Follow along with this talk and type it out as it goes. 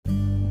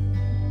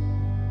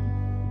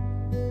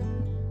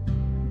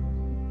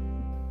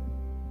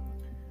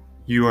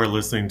You are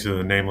listening to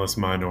The Nameless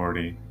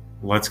Minority.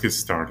 Let's get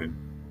started.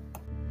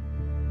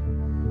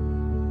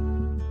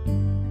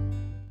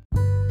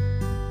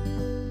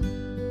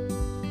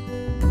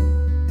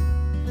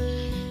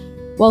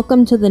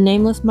 Welcome to The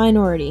Nameless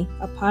Minority,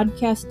 a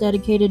podcast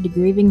dedicated to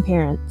grieving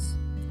parents.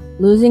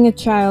 Losing a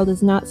child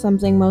is not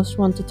something most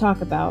want to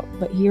talk about,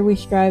 but here we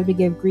strive to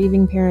give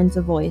grieving parents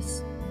a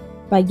voice.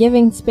 By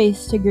giving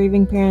space to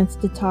grieving parents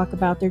to talk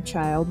about their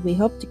child, we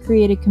hope to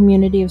create a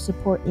community of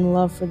support and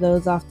love for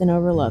those often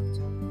overlooked.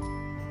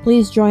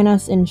 Please join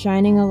us in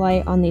shining a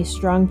light on these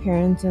strong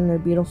parents and their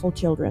beautiful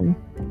children.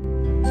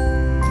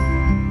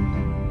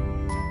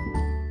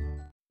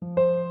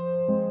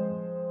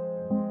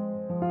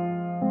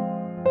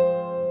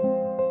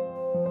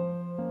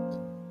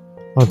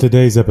 On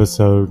today's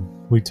episode,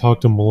 we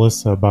talked to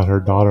Melissa about her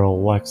daughter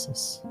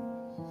Alexis.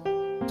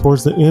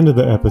 Towards the end of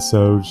the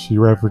episode, she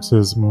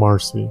references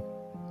Marcy.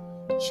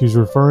 She's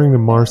referring to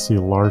Marcy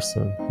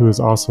Larson, who is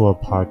also a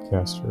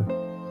podcaster.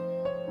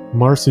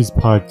 Marcy's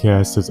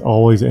podcast is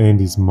Always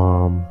Andy's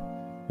Mom,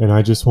 and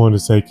I just wanted to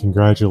say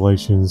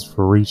congratulations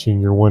for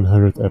reaching your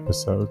 100th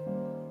episode.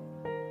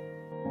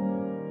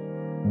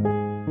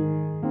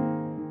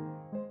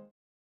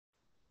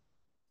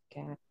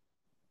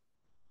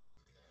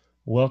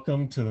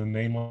 Welcome to The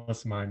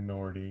Nameless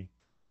Minority.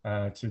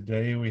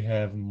 Today we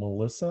have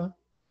Melissa,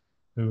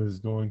 who is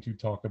going to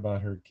talk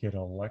about her kid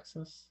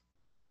Alexis.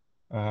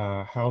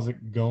 How's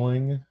it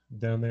going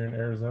down there in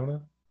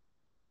Arizona?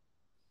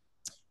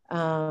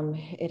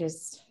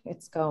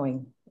 It's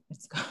going.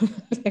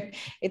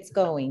 It's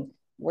going.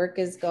 Work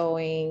is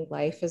going,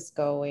 life is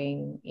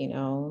going,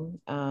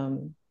 I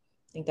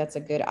think that's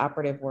a good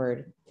operative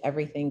word.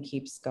 Everything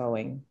keeps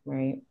going,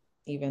 right?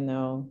 Even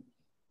though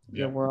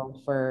your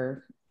world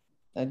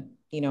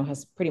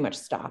has pretty much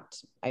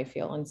stopped, I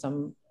feel in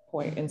some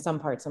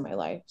parts of my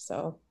life.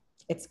 So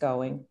it's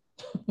going.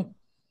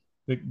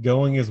 The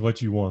going is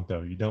what you want,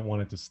 though. You don't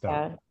want it to stop.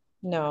 Yeah.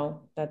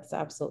 No, that's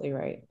absolutely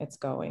right. It's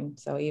going.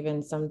 So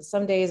even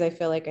some days I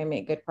feel like I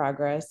make good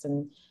progress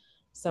and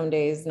some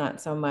days not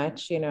so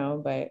much,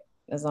 but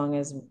as long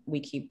as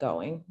we keep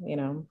going,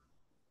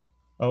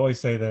 I always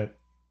say that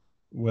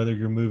whether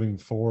you're moving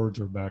forwards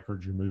or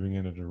backwards, you're moving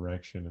in a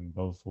direction in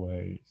both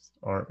ways.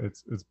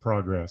 It's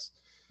progress.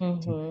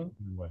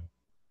 Mm-hmm.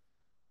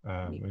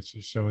 It's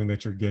just showing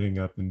that you're getting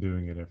up and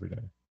doing it every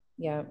day.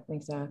 Yeah,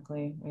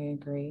 exactly. I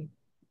agree.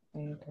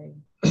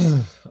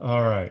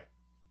 All right.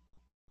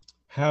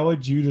 How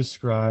would you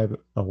describe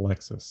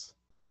Alexis?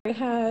 I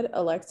had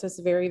Alexis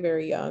very,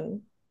 very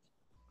young.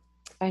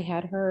 I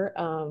had her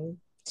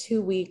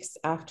 2 weeks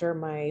after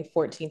my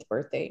 14th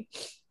birthday,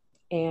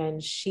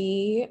 and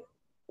she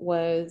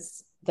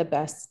was the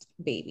best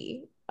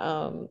baby.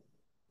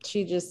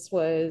 She just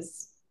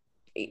was,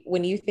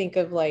 when you think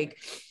of like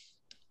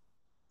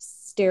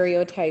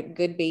stereotype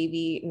good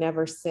baby,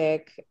 never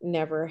sick,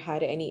 never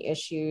had any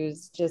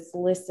issues, just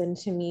listened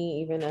to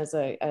me even as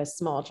a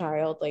small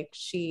child, like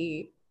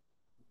she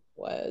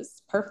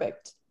was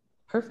perfect.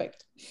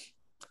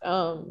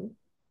 And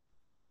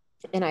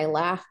I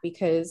laugh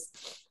because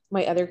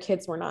my other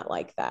kids were not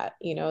like that.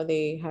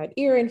 They had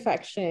ear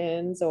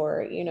infections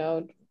or,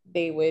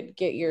 they would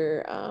get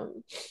your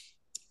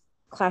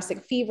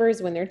classic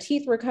fevers when their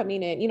teeth were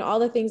coming in, all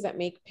the things that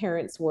make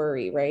parents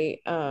worry, right?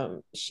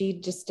 She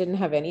just didn't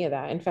have any of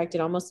that. In fact,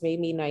 it almost made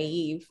me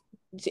naive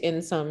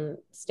in some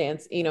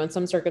in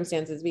some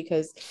circumstances,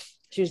 because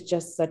she was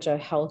just such a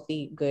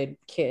healthy, good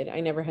kid. I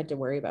never had to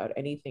worry about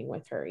anything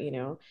with her,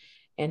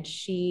 and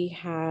she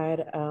had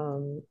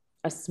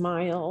a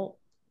smile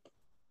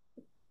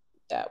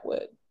that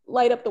would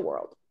light up the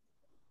world.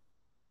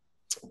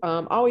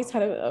 Always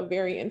had a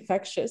very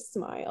infectious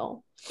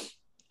smile.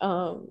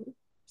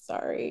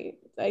 Sorry,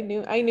 I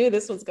knew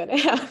this was gonna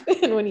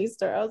happen when you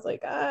start. I was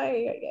like,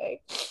 ay.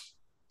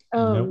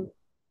 Nope.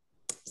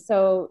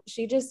 So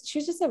she's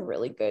just a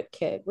really good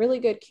kid.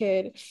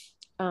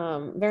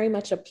 Very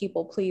much a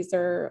people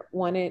pleaser.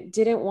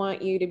 Didn't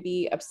want you to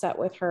be upset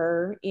with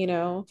her,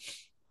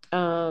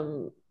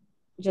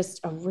 just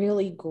a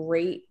really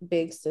great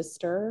big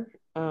sister.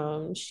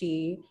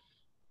 She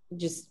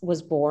just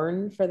was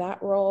born for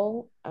that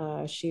role.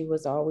 She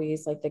was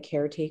always like the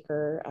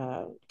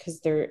caretaker,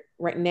 because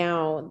right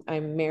now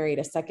I'm married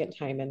a second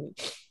time and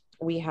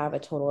we have a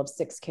total of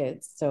 6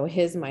 kids. So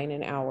his, mine,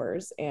 and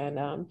ours.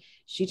 And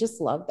she just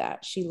loved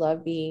that. She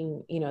loved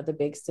being, the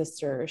big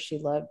sister. She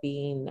loved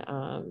being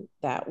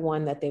that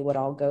one that they would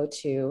all go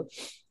to.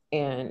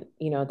 And,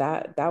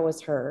 that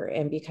was her.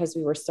 And because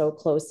we were so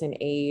close in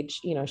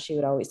age, she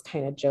would always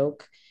kind of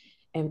joke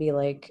and be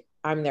like,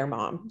 I'm their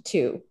mom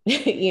too,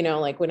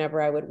 like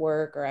whenever I would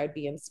work or I'd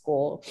be in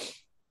school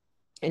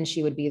and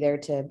she would be there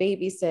to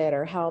babysit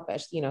or help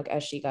as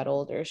she got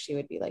older, she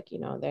would be like,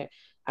 that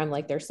I'm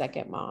like their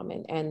second mom.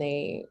 And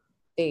they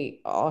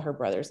all her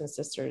brothers and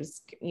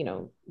sisters,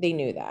 they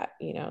knew that,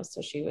 so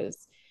she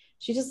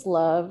just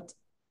loved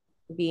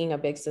being a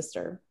big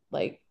sister.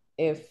 Like,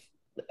 if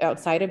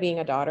outside of being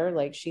a daughter,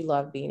 like she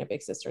loved being a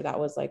big sister. That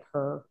was like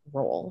her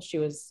role. She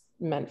was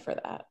meant for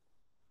that.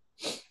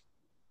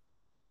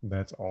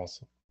 That's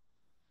awesome.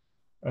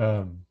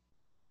 Um,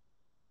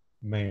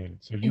 Man,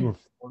 so you were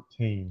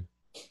 14.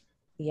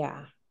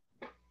 Yeah.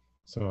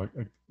 So,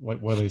 like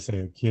what do they say,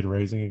 a kid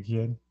raising a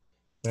kid?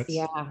 That's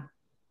Yeah.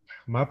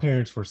 My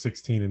parents were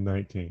 16 and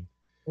 19.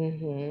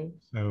 Mm-hmm.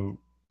 So,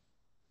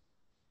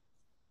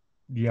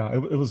 yeah,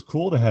 it was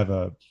cool to have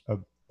a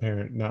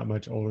parent not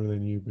much older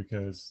than you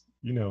because,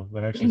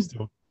 they actually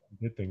still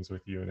did things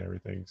with you and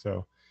everything.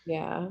 So,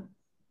 Yeah.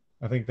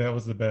 I think that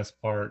was the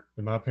best part.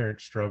 And my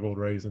parents struggled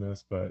raising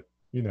us, but,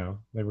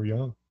 they were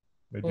young.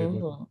 They did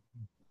what. Mm-hmm.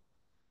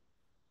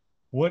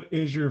 What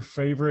is your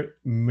favorite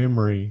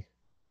memory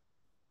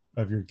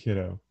of your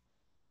kiddo?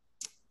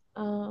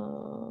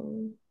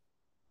 Um,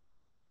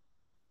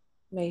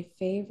 my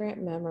favorite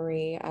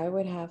memory, I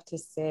would have to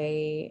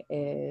say,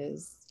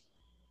 is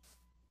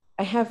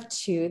I have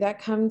two that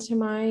come to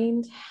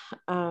mind.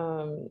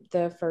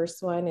 The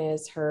first one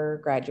is her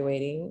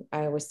graduating.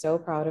 I was so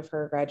proud of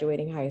her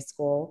graduating high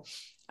school.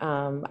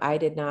 I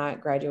did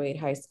not graduate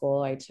high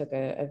school. I took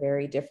a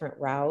very different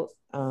route.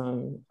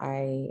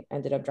 I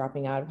ended up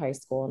dropping out of high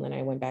school and then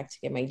I went back to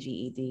get my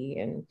GED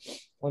and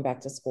went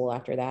back to school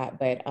after that.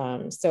 But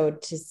so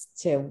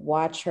to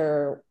watch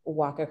her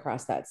walk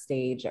across that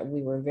stage,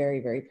 we were very,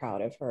 very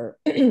proud of her.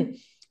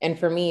 And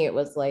for me, it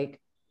was like,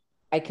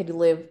 I could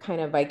live kind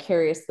of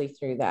vicariously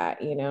through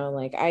that,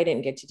 like I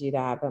didn't get to do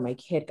that, but my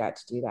kid got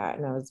to do that.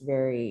 And I was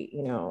very,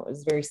 it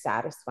was very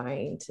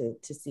satisfying to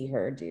see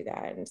her do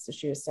that. And so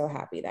she was so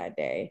happy that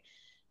day.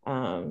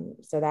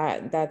 So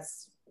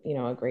that's,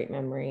 a great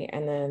memory.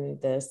 And then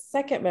the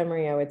second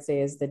memory I would say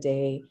is the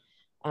day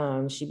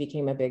she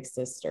became a big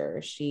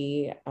sister.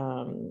 She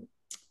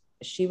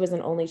was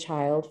an only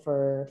child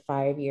for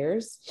 5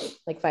 years,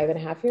 like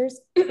 5.5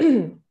 years.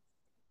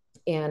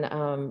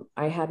 And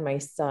I had my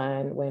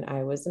son when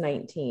I was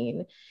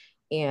 19.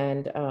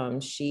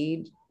 And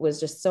she was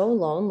just so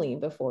lonely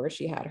before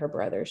she had her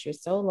brother. She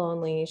was so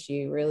lonely.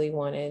 She really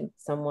wanted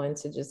someone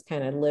to just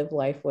kind of live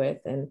life with.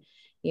 And,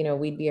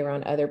 we'd be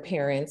around other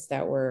parents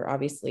that were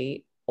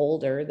obviously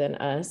older than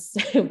us,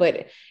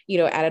 but,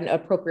 at an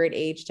appropriate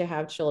age to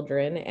have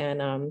children.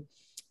 And,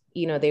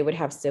 they would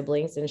have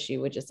siblings and she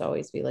would just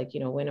always be like,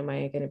 when am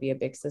I going to be a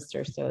big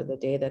sister? So the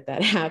day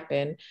that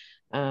happened,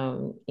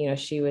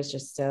 she was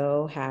just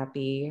so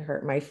happy.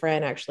 My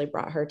friend actually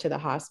brought her to the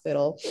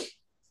hospital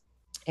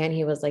and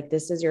he was like,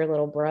 this is your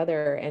little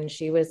brother. And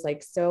she was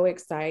like so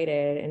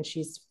excited, and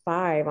she's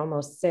 5,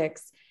 almost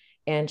 6.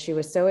 And she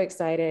was so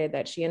excited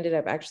that she ended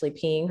up actually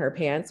peeing her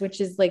pants,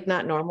 which is like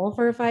not normal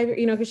for a 5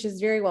 year, because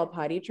she's very well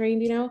potty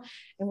trained, and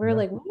we're Yeah.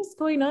 like, what is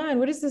going on?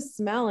 What is this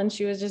smell? And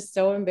she was just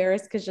so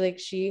embarrassed because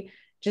she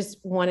just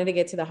wanted to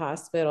get to the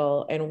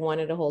hospital and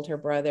wanted to hold her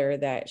brother,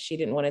 that she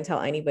didn't want to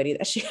tell anybody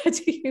that she had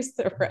to use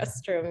the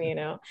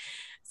restroom.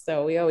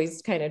 So we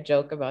always kind of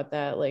joke about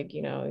that, like,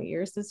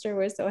 your sister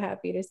was so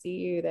happy to see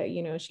you that,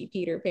 she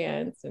peed her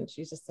pants. And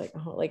she's just like,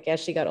 oh, like as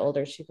she got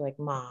older, she'd be like,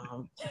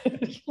 Mom.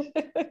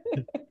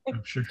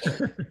 I'm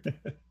sure.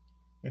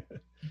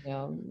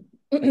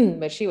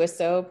 But she was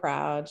so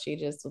proud. She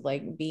just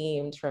like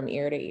beamed from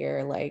ear to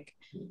ear, like,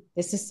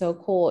 this is so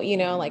cool.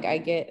 Like I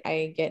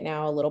get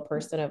now a little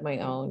person of my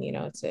own,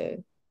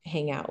 to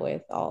hang out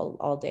with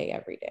all day,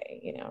 every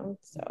day.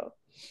 So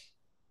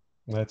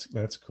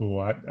That's cool.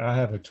 I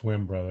have a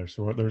twin brother,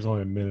 so there's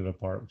only a minute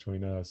apart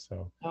between us.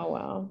 So oh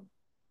wow.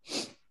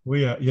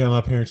 yeah,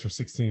 my parents were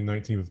 16 and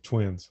 19 with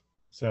twins.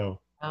 So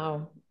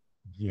Wow.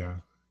 yeah,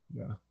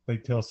 yeah, they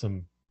tell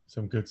some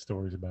good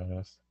stories about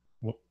us.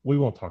 We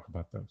won't talk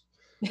about those.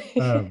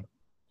 Um,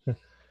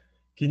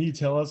 can you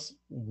tell us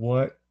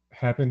what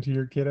happened to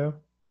your kiddo?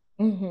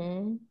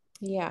 Mm-hmm.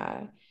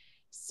 Yeah.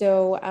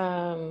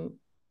 So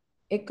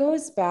it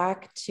goes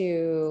back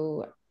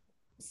to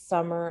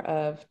summer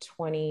of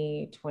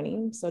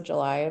 2020, so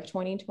July of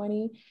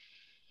 2020.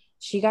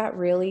 She got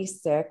really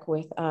sick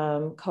with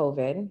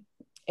COVID,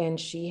 and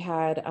she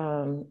had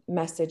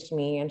messaged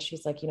me and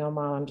she's like, Mom,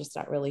 I'm just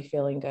not really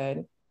feeling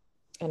good.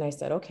 And I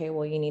said, okay,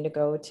 well, you need to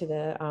go to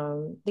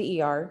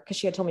the ER, because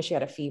she had told me she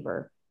had a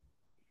fever.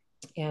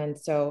 And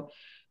so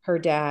her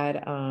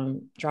dad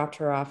dropped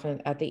her off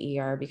at the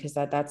ER, because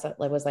that's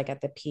was like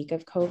at the peak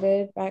of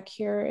COVID back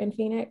here in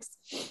Phoenix.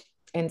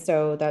 And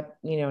so that,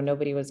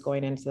 nobody was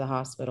going into the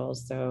hospital.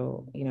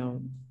 So,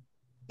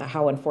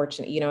 how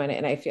unfortunate,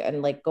 and I feel,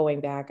 and like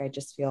going back, I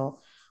just feel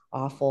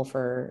awful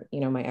for,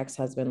 my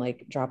ex-husband,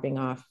 like dropping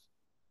off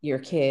your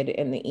kid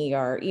in the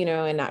ER,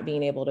 and not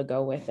being able to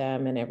go with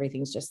them, and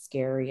everything's just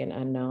scary and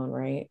unknown.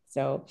 Right.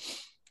 So,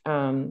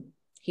 um,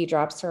 he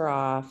drops her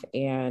off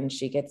and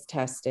she gets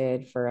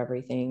tested for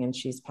everything, and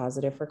she's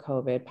positive for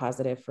COVID,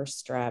 positive for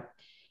strep.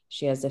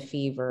 She has a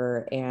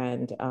fever,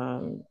 and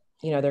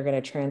they're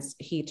going to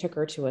he took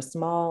her to a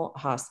small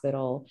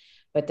hospital,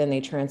 but then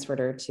they transferred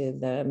her to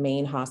the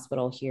main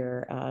hospital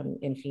here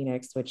in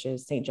Phoenix, which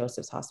is St.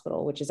 Joseph's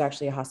Hospital, which is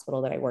actually a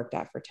hospital that I worked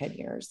at for 10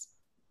 years.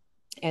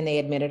 And they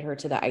admitted her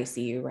to the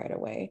ICU right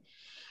away.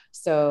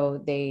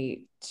 So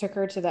they took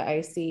her to the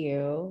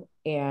ICU,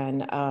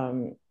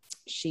 and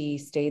she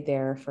stayed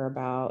there for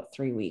about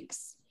 3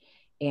 weeks.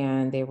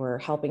 and they were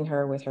helping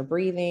her with her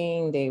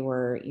breathing. They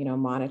were,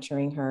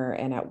 monitoring her.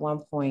 And at one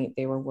point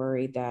they were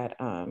worried that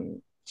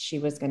she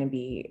was going to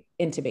be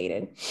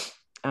intubated.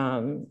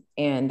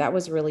 And that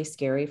was really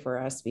scary for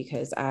us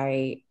because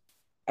I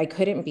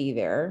couldn't be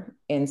there.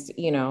 And,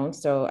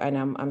 so, and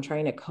I'm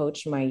trying to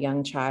coach my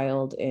young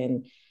child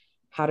in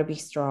how to be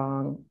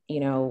strong,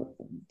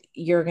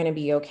 you're going to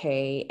be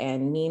okay.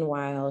 And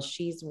meanwhile,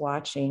 she's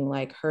watching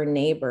like her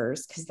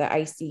neighbors, because the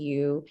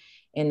ICU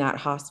in that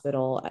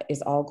hospital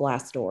is all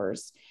glass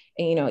doors.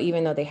 And,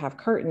 even though they have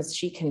curtains,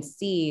 she can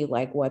see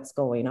like what's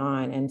going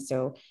on. And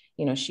so,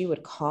 she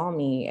would call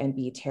me and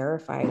be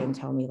terrified and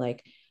tell me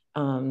like,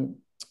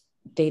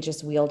 they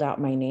just wheeled out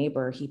my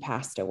neighbor. He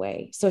passed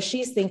away. So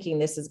she's thinking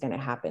this is going to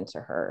happen to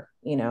her,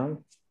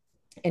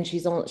 and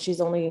she's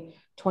only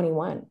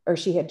 21, or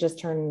she had just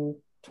turned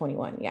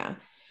 21. Yeah.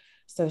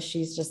 So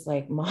she's just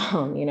like,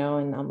 Mom,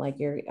 and I'm like,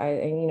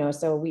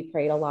 so we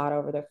prayed a lot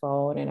over the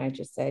phone. And I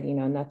just said,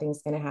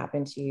 nothing's going to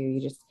happen to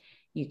you.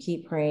 You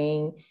keep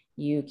praying,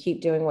 you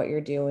keep doing what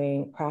you're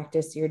doing,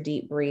 practice your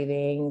deep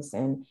breathings.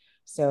 And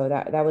so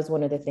that was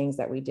one of the things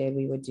that we did.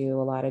 We would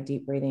do a lot of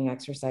deep breathing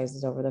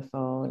exercises over the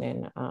phone.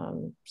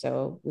 And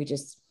so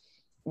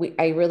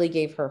I really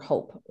gave her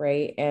hope.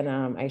 Right. And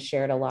I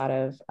shared a lot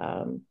of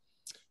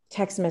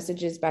text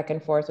messages back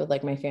and forth with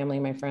like my family,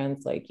 my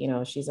friends, like,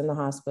 she's in the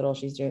hospital,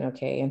 she's doing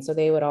okay. And so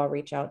they would all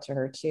reach out to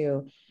her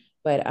too.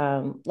 But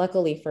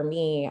luckily for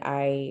me,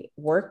 I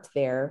worked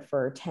there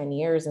for 10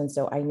 years. And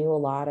so I knew a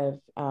lot of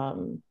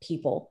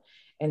people.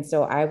 And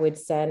so I would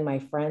send my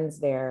friends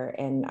there,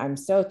 and I'm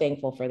so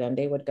thankful for them.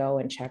 They would go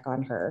and check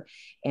on her,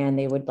 and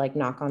they would like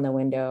knock on the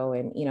window,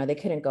 and, they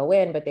couldn't go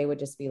in, but they would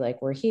just be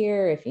like, we're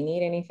here. If you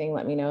need anything,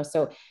 let me know.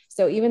 So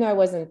even though I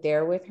wasn't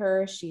there with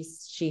her,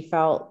 she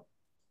felt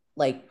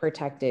like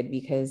protected,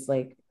 because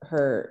like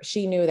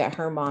she knew that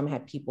her mom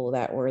had people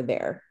that were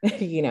there,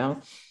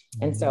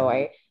 And so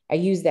I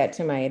used that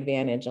to my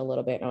advantage a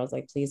little bit. And I was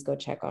like, please go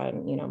check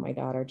on, my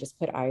daughter, just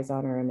put eyes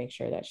on her and make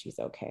sure that she's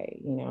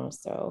okay,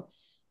 so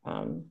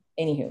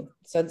anywho,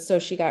 so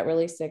she got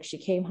really sick. She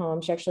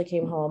actually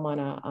came home on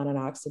an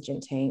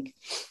oxygen tank.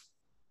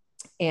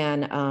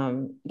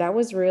 And that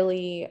was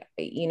really,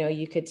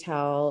 you could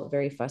tell,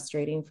 very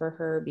frustrating for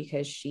her,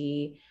 because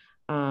she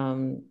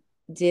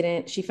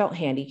felt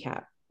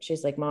handicapped.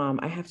 She's like,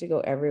 Mom, I have to go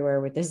everywhere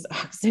with this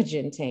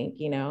oxygen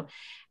tank,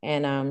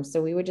 And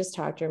so we would just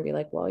talk to her and be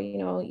like, well,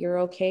 you're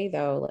okay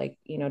though. Like,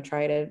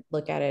 try to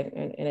look at it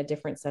in a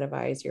different set of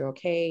eyes. You're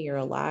okay. You're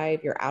alive.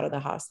 You're out of the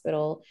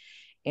hospital.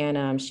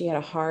 And she had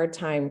a hard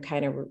time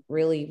kind of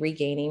really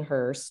regaining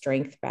her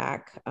strength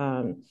back.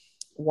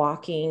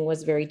 Walking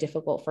was very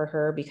difficult for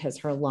her because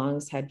her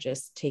lungs had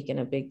just taken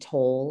a big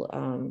toll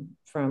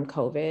from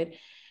COVID.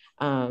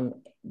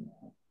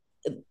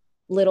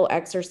 Little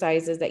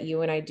exercises that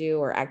you and I do,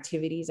 or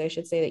activities, I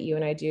should say, that you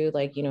and I do,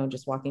 like,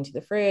 just walking to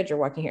the fridge or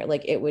walking here,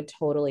 like it would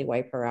totally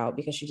wipe her out,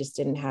 because she just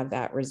didn't have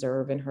that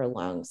reserve in her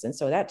lungs. And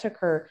so that took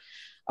her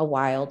a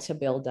while to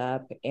build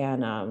up.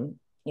 And,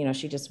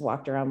 she just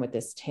walked around with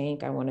this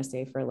tank, I want to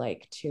say, for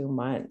like 2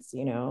 months,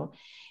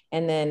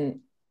 and then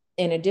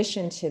in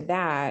addition to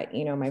that,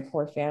 my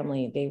poor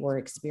family, they were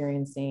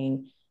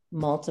experiencing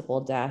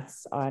multiple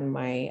deaths on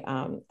my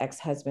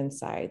ex-husband's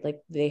side.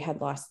 Like they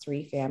had lost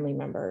 3 family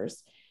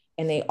members,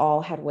 and they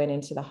all had went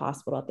into the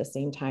hospital at the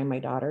same time my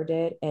daughter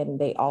did, and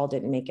they all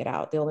didn't make it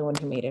out. The only one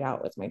who made it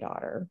out was my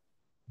daughter.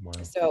 Wow.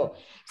 So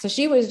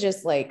she was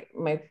just like,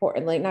 my poor,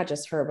 like not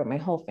just her, but my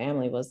whole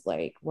family was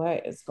like,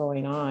 what is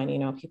going on?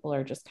 People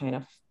are just kind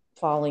of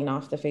falling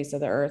off the face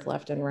of the earth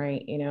left and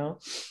right,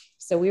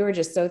 So we were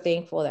just so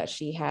thankful that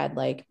she had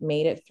like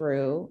made it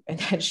through, and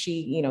that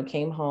she,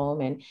 came home.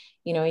 And,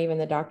 even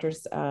the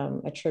doctors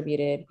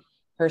attributed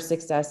her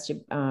success to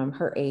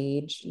her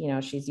age.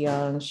 She's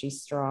young,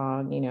 she's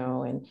strong,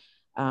 and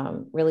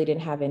really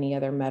didn't have any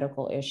other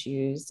medical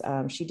issues.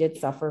 She did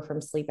suffer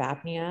from sleep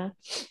apnea,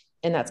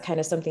 and that's kind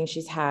of something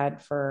she's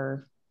had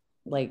for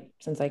like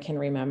since I can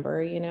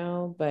remember,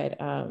 but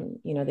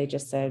they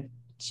just said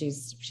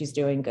she's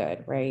doing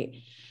good, right?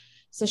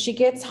 So she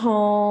gets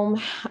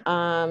home,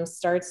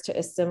 starts to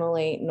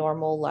assimilate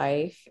normal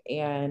life,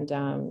 and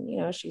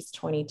she's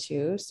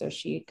 22, so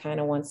she kind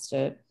of wants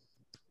to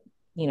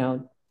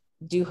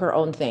do her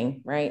own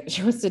thing, right?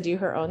 She wants to do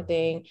her own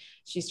thing.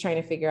 She's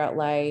trying to figure out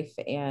life.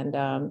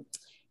 And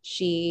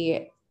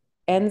she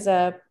ends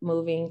up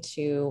moving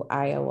to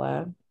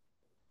Iowa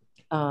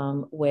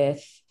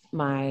with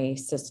my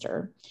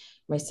sister.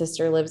 My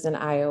sister lives in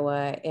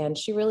Iowa, and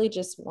she really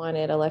just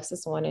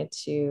Alexis wanted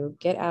to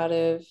get out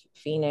of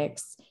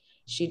Phoenix.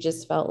 She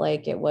just felt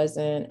like it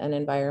wasn't an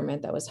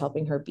environment that was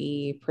helping her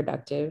be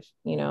productive,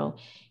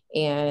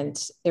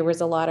 and there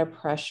was a lot of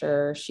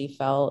pressure she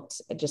felt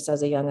just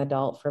as a young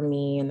adult from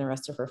me and the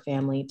rest of her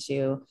family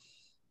to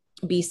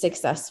be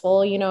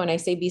successful, and I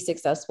say be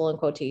successful in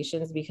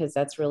quotations because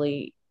that's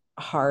really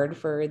hard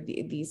for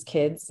these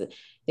kids.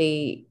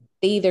 They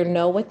either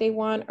know what they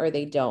want or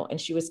they don't.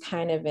 And she was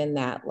kind of in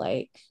that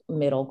like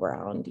middle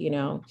ground,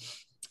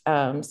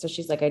 So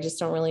she's like, I just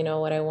don't really know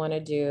what I want to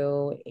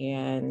do.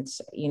 And,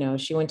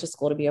 she went to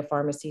school to be a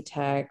pharmacy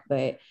tech,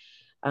 but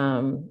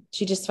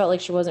she just felt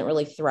like she wasn't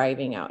really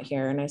thriving out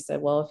here. And I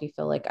said, well, if you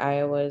feel like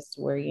Iowa's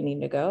where you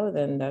need to go,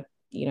 then that,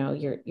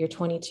 you're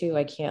 22.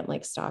 I can't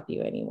like stop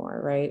you anymore.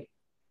 Right.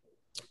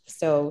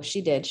 So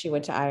she did. She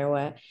went to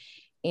Iowa,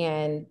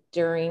 and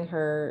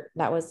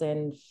that was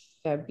in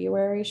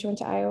February, she went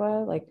to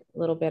Iowa, like a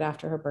little bit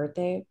after her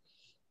birthday.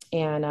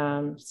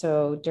 And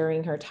so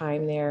during her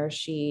time there,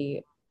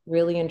 she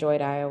really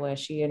enjoyed Iowa.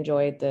 She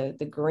enjoyed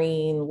the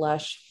green,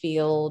 lush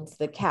fields,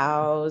 the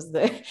cows,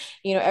 the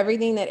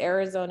everything that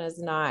Arizona is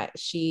not.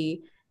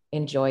 She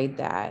enjoyed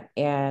that.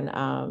 And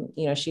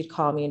she'd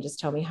call me and just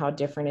tell me how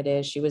different it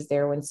is. She was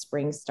there when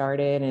spring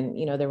started,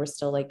 and there was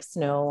still like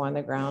snow on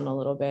the ground a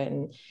little bit.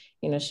 And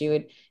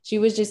she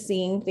was just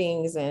seeing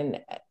things,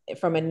 and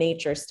from a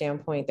nature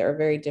standpoint, that were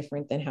very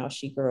different than how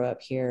she grew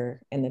up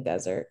here in the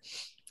desert.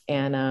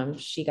 And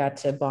she got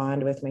to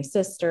bond with my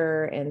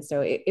sister. And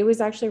so it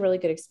was actually a really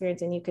good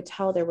experience. And you could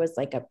tell there was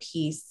like a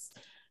peace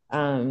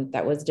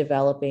that was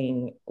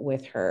developing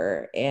with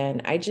her.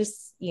 And I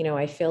just,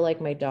 I feel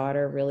like my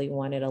daughter really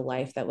wanted a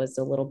life that was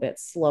a little bit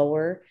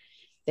slower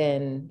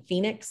than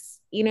Phoenix,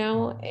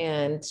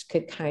 and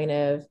could kind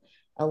of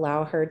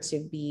allow her to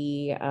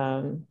be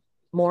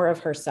more of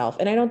herself.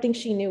 And I don't think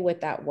she knew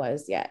what that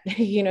was yet.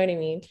 You know what I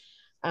mean?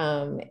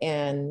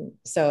 And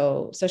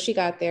so she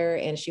got there,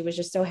 and she was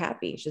just so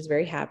happy. She was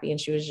very happy, and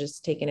she was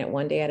just taking it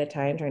one day at a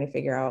time, trying to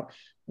figure out,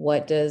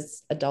 what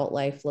does adult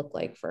life look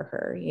like for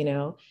her,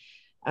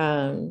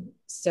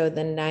 so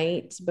the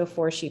night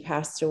before she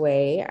passed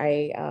away,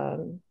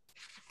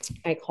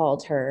 I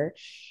called her,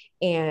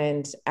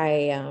 and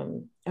I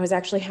was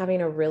actually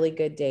having a really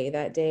good day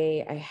that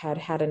day. I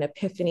had an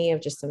epiphany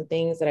of just some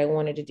things that I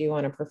wanted to do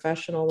on a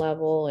professional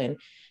level. And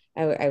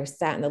I was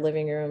sat in the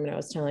living room, and I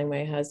was telling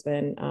my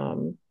husband,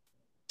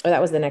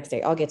 that was the next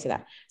day. I'll get to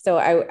that. So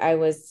I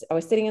was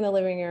sitting in the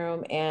living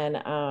room, and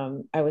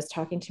I was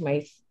talking to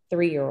my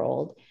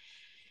 3-year-old,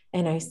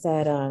 and I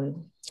said,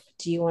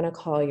 do you want to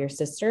call your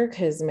sister?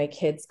 Because my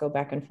kids go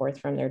back and forth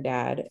from their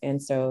dad.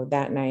 And so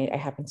that night I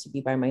happened to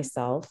be by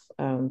myself,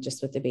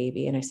 just with the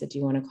baby. And I said, do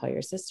you want to call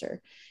your sister?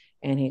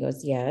 And he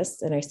goes,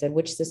 yes. And I said,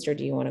 which sister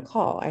do you want to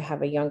call? I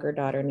have a younger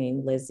daughter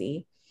named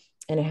Lizzie,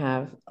 and I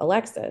have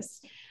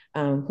Alexis,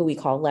 who we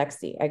call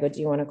Lexi. I go, do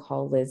you want to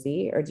call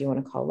Lizzie, or do you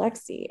want to call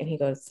Lexi? And he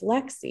goes,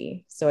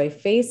 Lexi. So I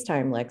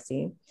FaceTime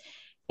Lexi,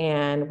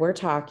 and we're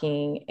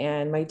talking.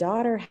 And my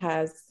daughter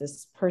has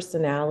this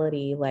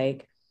personality,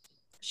 like,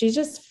 she's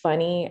just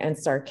funny and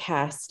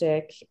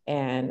sarcastic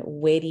and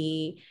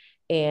witty.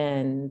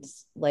 And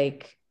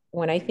like,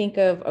 when I think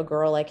of a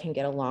girl I can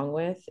get along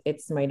with,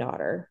 it's my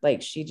daughter.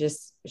 Like,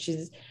 she's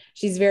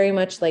very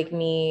much like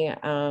me.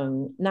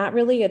 Not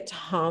really a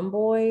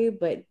tomboy,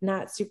 but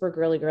not super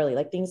girly.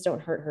 Like, things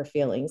don't hurt her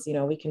feelings.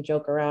 We can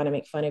joke around and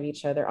make fun of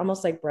each other,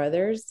 almost like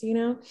brothers,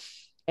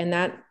 and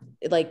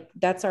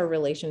that's our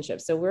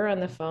relationship. So we're on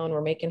the phone, we're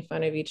making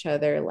fun of each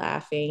other,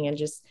 laughing, and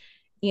just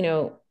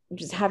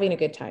having a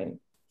good time.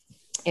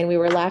 And we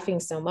were laughing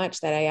so much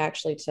that I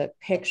actually took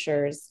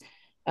pictures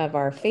of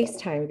our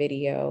FaceTime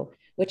video,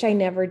 which I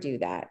never do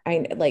that.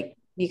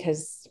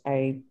 Because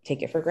I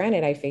take it for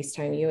granted. I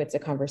FaceTime you, it's a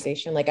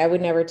conversation. Like, I would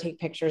never take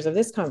pictures of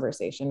this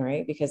conversation,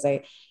 right? Because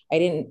I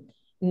didn't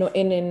know,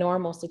 in a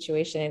normal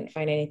situation, I didn't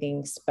find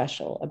anything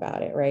special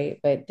about it, right?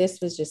 But this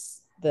was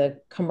just,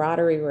 the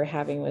camaraderie we were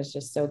having was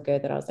just so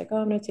good that I was like, oh,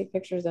 I'm going to take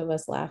pictures of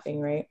us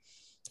laughing, right?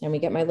 And we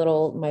get my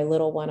little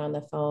one on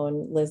the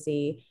phone,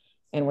 Lizzie,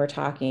 and we're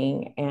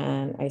talking.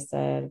 And I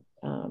said,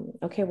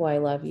 okay, well, I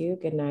love you.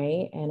 Good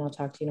night. And I'll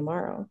talk to you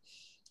tomorrow.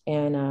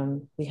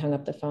 And we hung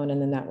up the phone,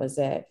 and then that was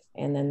it.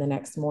 And then the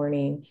next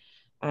morning,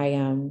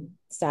 I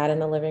sat in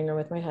the living room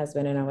with my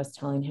husband, and I was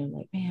telling him,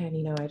 like, man,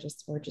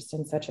 we're just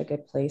in such a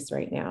good place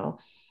right now.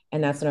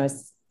 And that's when I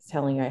was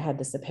telling you, I had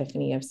this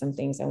epiphany of some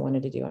things I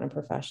wanted to do on a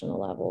professional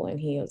level. And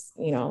he was,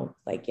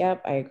 like,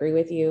 yep, I agree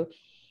with you.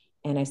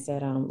 And I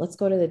said, let's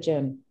go to the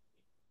gym.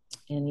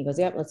 And he goes,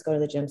 yep, let's go to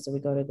the gym. So we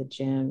go to the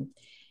gym,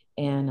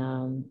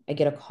 and I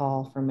get a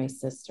call from my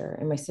sister,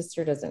 and my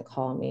sister doesn't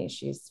call me.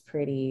 She's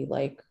pretty,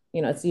 like,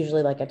 it's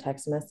usually like a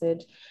text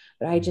message,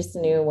 but I just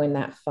knew when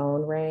that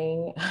phone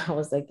rang, I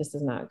was like, this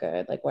is not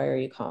good. Like, why are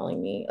you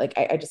calling me? Like,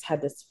 I just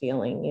had this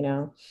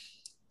feeling.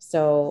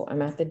 So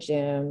I'm at the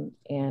gym,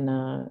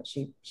 and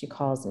she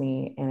calls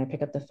me, and I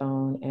pick up the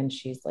phone, and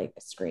she's like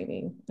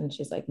screaming, and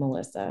she's like,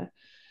 Melissa.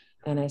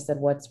 And I said,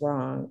 what's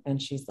wrong?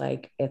 And she's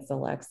like, it's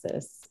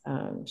Alexis.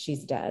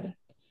 She's dead.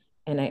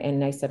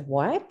 And I said,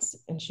 what?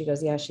 And she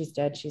goes, yeah, she's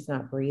dead. She's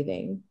not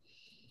breathing.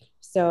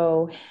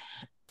 So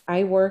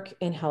I work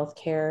in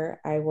healthcare.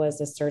 I was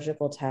a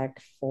surgical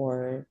tech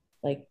for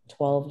like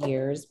 12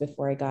 years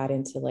before I got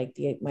into like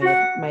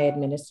my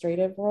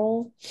administrative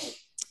role.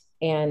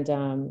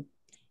 And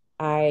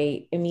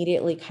I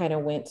immediately kind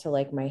of went to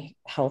like my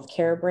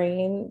healthcare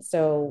brain.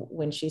 So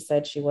when she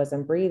said she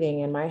wasn't breathing,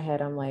 in my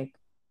head, I'm like,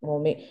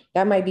 well,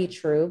 that might be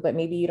true, but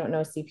maybe you don't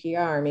know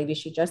CPR. Maybe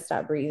she just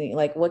stopped breathing.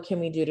 Like, what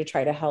can we do to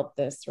try to help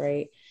this?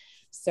 Right.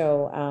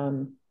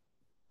 So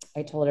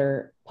I told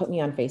her, put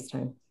me on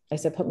FaceTime. I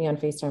said, put me on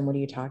FaceTime. What are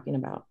you talking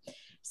about?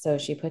 So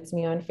she puts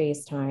me on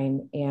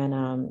FaceTime,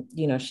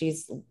 and,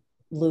 she's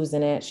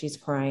losing it. She's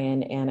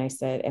crying. And I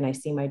said, and I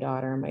see my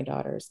daughter, and my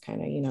daughter's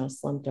kind of,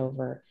 slumped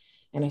over.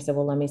 And I said,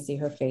 well, let me see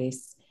her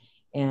face.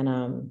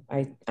 And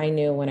I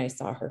knew when I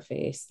saw her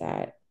face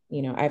that,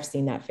 I've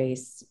seen that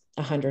face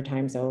 100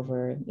 times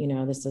over.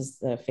 This is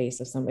the face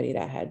of somebody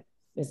that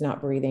is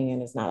not breathing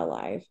and is not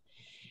alive.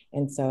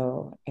 And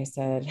so I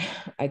said,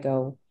 I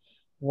go,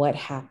 what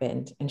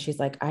happened? And she's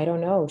like, I don't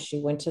know.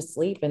 She went to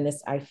sleep, and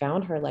I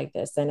found her like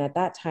this. And at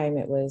that time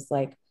it was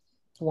like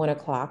 1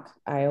 o'clock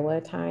Iowa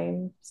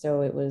time.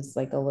 So it was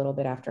like a little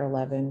bit after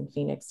 11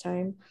 Phoenix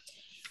time.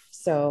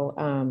 So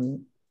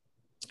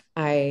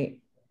I,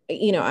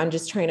 I'm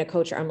just trying to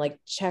coach her. I'm like,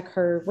 check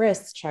her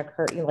wrist, check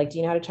her, like, do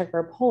you know how to check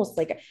her pulse?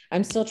 Like,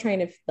 I'm still trying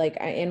to, like,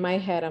 in my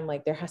head, I'm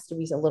like, there has to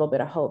be a little bit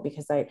of hope,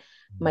 because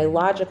my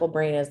logical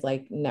brain is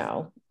like,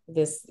 no,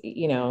 this,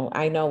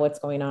 I know what's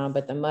going on,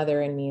 but the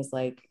mother in me is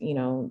like,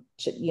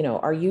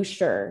 are you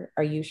sure?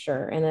 Are you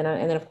sure? And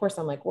then of course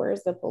I'm like,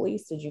 where's the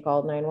police? Did you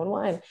call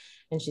 911?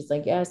 And she's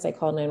like, yes, I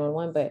called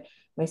 911, but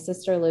my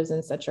sister lives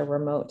in such a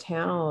remote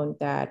town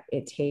that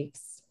it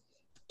takes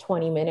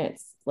 20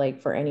 minutes,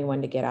 like, for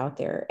anyone to get out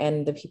there.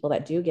 And the people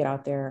that do get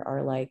out there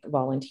are like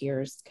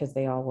volunteers, because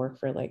they all work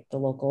for like the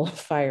local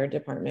fire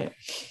department.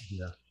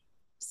 Yeah.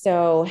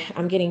 So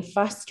I'm getting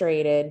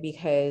frustrated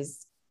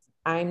because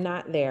I'm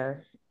not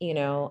there.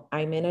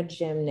 I'm in a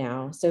gym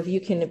now. So if you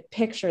can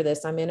picture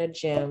this, I'm in a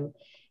gym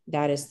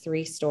that is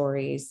 3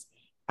 stories.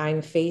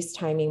 I'm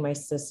FaceTiming my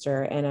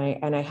sister, and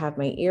I have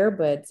my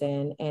earbuds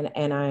in,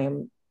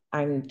 and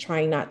I'm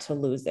trying not to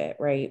lose it.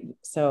 Right.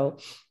 So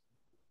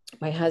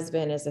my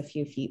husband is a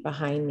few feet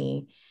behind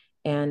me,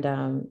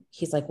 and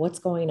he's like, what's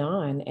going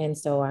on? And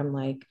so I'm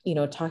like,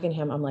 talking to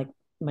him, I'm like,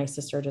 my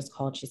sister just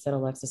called. She said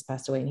Alexis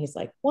passed away. And he's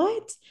like,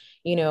 what?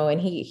 And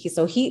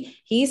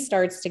he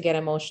starts to get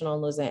emotional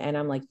and lose it. And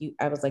I'm like,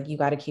 I was like, you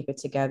got to keep it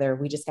together.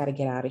 We just got to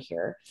get out of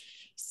here.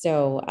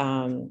 So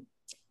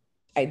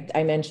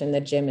I mentioned the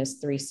gym is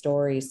 3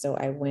 stories. So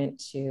I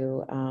went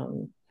to,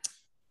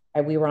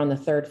 we were on the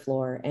 3rd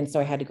floor. And so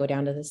I had to go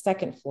down to the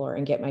 2nd floor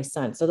and get my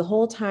son. So the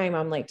whole time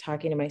I'm like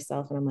talking to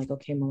myself, and I'm like,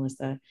 okay,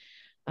 Melissa,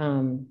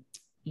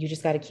 you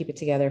just got to keep it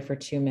together for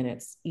 2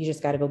 minutes. You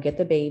just got to go get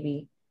the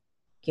baby,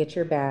 get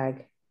your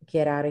bag,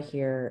 get out of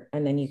here,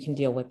 and then you can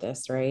deal with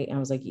this. Right. And I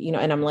was like,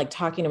 and I'm like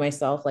talking to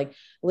myself, like,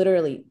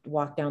 literally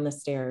walk down the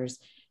stairs,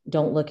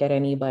 don't look at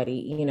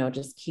anybody,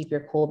 just keep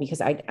your cool,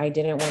 because I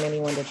didn't want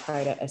anyone to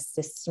try to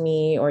assist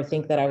me or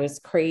think that I was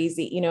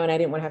crazy, and I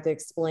didn't want to have to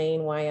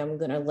explain why I'm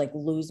going to like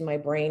lose my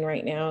brain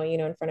right now,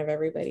 in front of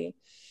everybody.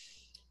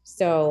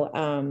 So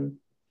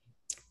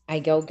I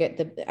go get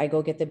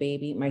the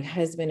baby. My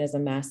husband is a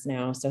mess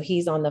now. So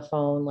he's on the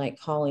phone, like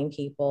calling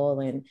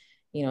people and,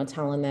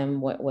 telling them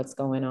what's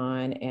going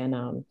on.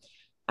 And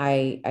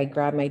I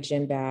grab my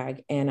gym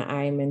bag, and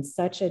I'm in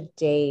such a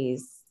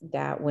daze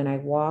that when I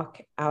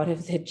walk out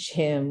of the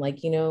gym, like,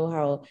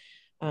 how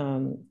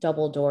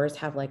double doors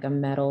have like a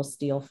metal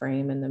steel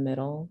frame in the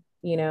middle,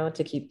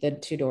 to keep the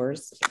 2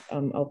 doors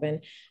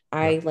open.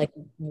 I like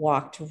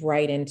walked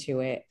right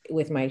into it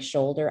with my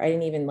shoulder. I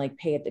didn't even like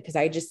pay it, because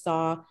I just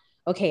saw,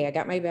 okay, I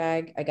got my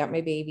bag, I got my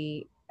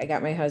baby, I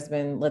got my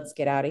husband, let's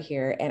get out of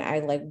here. And I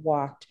like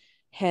walked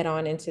head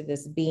on into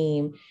this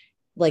beam.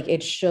 Like,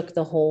 it shook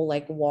the whole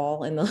like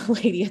wall, and the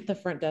lady at the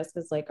front desk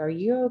was like, are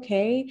you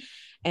okay?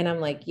 And I'm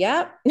like,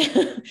 yep.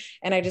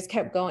 And I just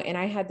kept going, and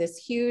I had this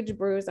huge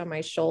bruise on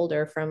my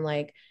shoulder from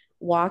like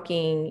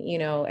walking,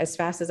 as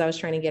fast as I was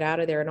trying to get out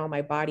of there, and all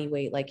my body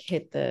weight like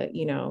hit the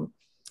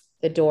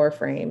door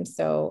frame.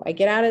 So I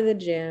get out of the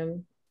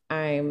gym.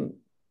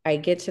 I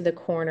get to the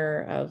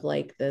corner of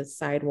like the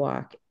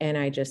sidewalk, and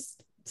I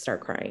just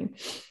start crying.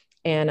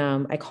 And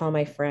I call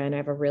my friend. I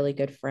have a really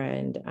good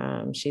friend.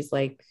 She's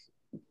like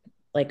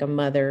a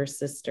mother,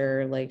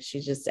 sister, like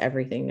she's just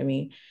everything to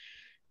me.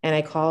 And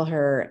I call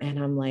her, and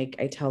I'm like,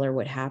 I tell her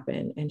what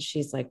happened. And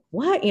she's like,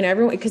 what?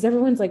 Because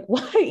everyone's like,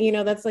 what?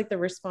 That's like the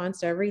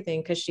response to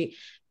everything. Cause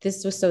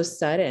this was so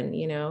sudden,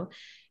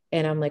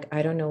 and I'm like,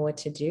 I don't know what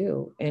to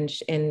do. And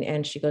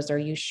she goes, are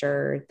you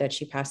sure that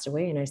she passed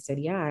away? And I said,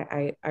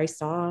 yeah, I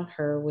saw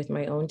her with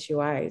my own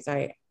 2 eyes.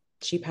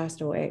 She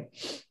passed away.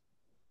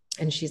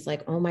 And she's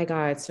like, oh my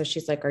God. So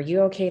she's like, are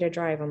you okay to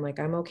drive? I'm like,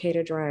 I'm okay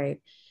to drive.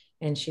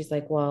 And she's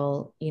like,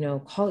 well,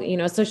 call,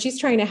 so she's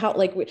trying to help,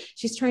 like,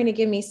 she's trying to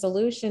give me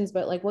solutions,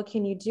 but like, what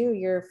can you do?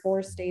 You're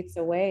 4 states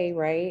away,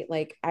 right?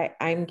 Like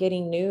I'm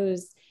getting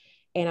news,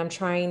 and I'm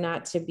trying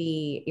not to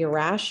be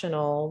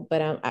irrational,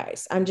 but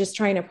I'm just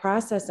trying to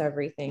process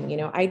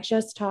everything. I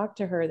just talked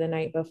to her the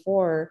night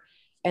before,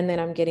 and then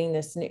I'm getting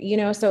this,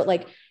 so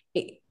like,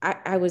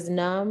 I was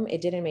numb.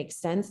 It didn't make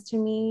sense to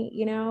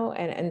me,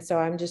 and so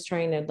I'm just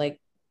trying to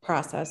like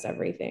process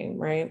everything.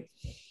 Right.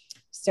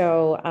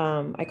 So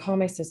I call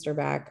my sister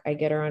back. I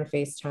get her on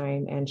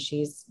FaceTime, and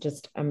she's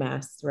just a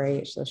mess.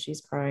 Right. So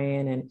she's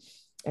crying,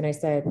 and I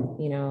said,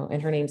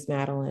 and her name's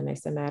Madeline. I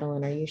said,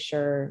 Madeline, are you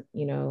sure?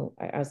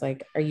 I was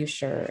like, are you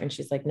sure? And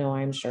she's like, no,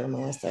 I'm sure,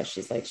 Melissa.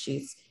 She's like,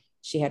 she's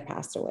she had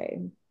passed away.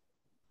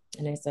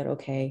 And I said,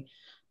 okay.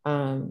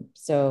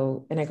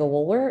 So, and I go,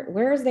 well,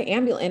 where's the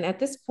ambulance? And at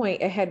this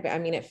point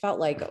it felt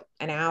like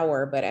an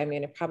hour, but I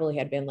mean, it probably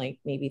had been like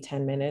maybe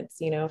 10 minutes,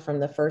 from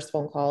the first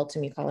phone call to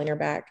me calling her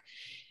back.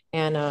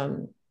 And,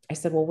 I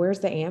said, well,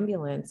 where's the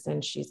ambulance?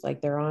 And she's like,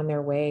 they're on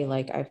their way.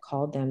 Like, I've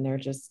called them. They're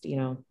just,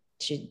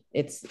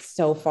 it's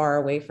so far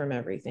away from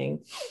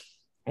everything.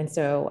 And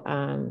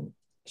so,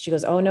 she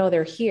goes, oh no,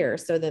 they're here.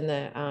 So then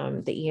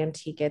the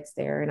EMT gets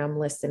there, and I'm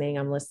listening.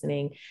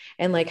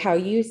 And like how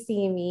you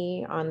see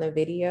me on the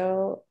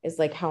video is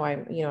like how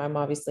I'm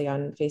obviously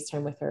on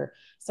FaceTime with her.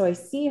 So I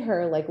see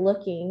her like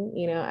looking,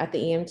 at the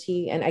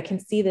EMT, and I can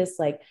see this,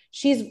 like,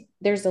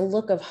 there's a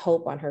look of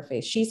hope on her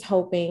face. She's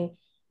hoping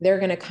they're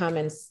going to come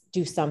and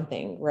do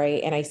something.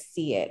 Right. And I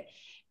see it.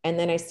 And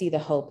then I see the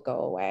hope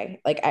go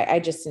away. Like I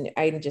just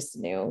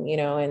knew,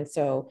 and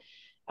so,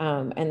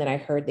 and then I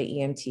heard the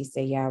EMT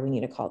say, yeah, we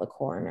need to call the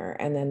coroner.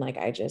 And then like,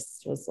 I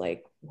just was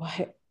like,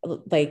 what?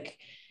 Like,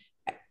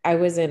 I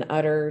was in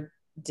utter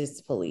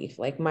disbelief.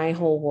 Like my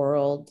whole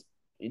world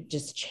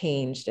just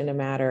changed in a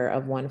matter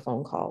of one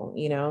phone call,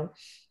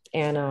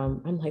 and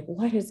I'm like,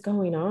 what is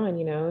going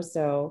on?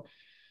 So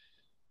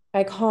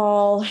I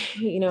call,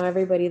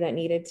 everybody that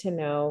needed to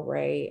know,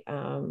 right?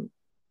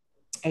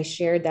 I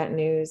shared that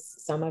news,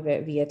 some of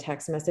it via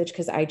text message,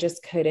 because I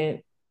just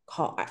couldn't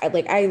call.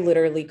 I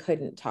literally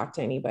couldn't talk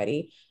to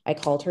anybody. I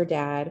called her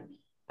dad.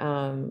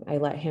 I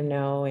let him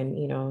know,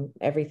 and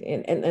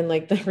everything, and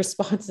like the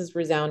response is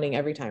resounding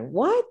every time.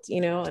 What?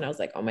 And I was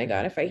like, oh my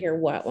God, if I hear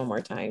what one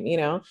more time,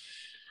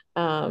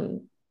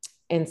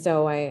 and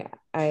so I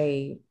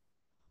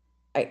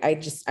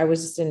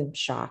was just in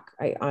shock.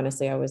 I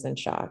was in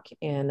shock.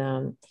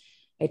 And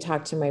I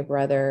talked to my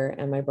brother,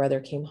 and my brother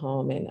came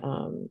home,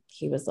 and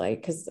he was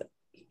like, because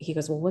he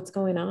goes, well, what's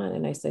going on?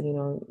 And I said,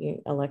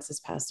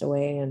 Alexis passed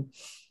away. And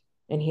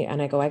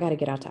I go, I got to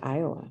get out to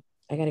Iowa.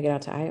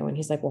 And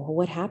he's like, well,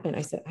 what happened?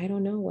 I said, I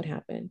don't know what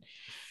happened.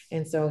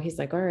 And so he's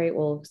like, all right,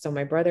 well, so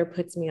my brother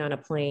puts me on a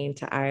plane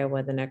to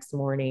Iowa the next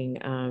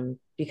morning,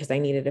 because I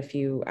needed a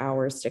few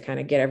hours to kind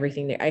of get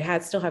everything there. I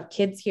still have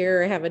kids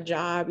here. I have a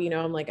job,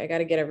 I'm like, I got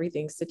to get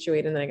everything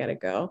situated, and then I got to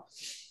go.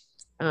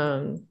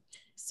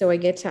 So I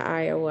get to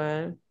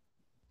Iowa.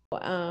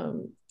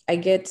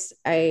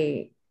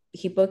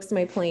 He books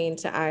my plane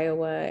to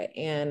Iowa,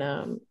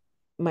 and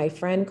my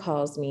friend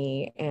calls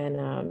me,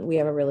 and we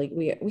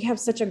have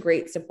such a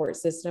great support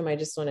system. I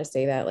just want to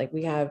say that, like,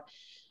 we have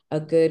a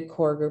good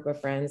core group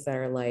of friends that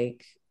are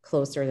like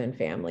closer than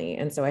family.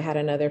 And so I had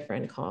another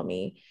friend call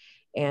me,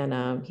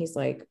 and he's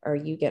like, are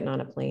you getting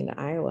on a plane to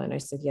Iowa? And I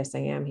said, yes, I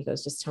am. He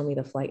goes, just tell me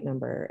the flight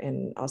number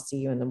and I'll see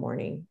you in the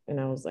morning. And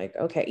I was like,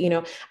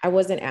 okay. I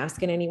wasn't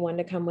asking anyone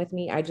to come with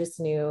me. I just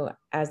knew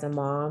as a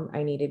mom,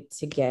 I needed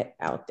to get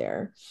out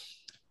there.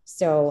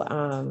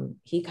 So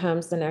he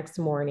comes the next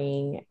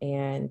morning,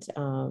 and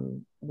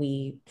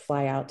we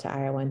fly out to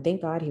Iowa, and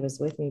thank God he was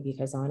with me,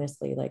 because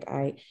honestly, like,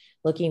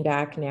 looking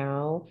back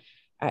now,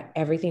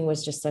 everything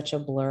was just such a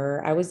blur.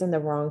 I was in the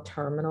wrong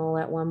terminal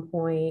at one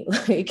point.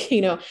 Like,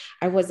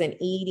 I wasn't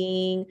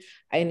eating,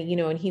 and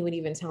he would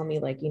even tell me,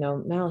 like,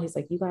 Mel, he's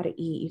like, you got to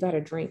eat, you got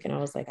to drink. And I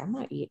was like, I'm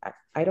not eat.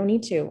 I don't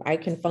need to, I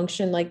can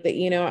function like that.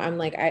 I'm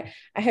like, I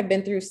have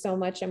been through so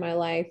much in my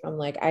life. I'm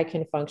like, I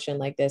can function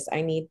like this.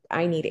 I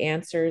need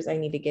answers. I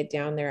need to get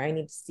down there. I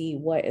need to see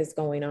what is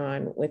going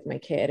on with my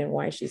kid and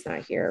why she's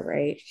not here.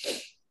 Right.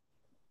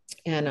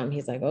 And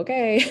he's like,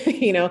 okay,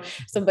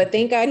 so, but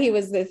thank God he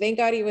was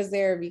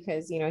there,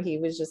 because, he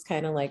was just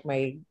kind of like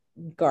my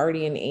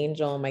guardian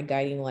angel, my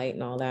guiding light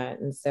and all that.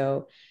 And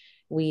so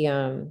we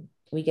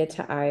get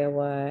to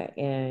Iowa,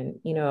 and,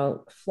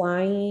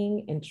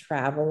 flying and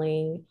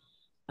traveling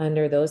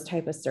under those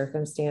type of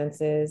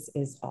circumstances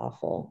is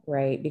awful,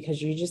 right?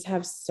 Because you just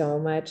have so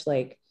much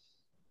like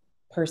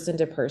person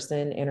to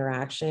person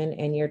interaction,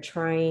 and you're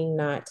trying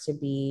not to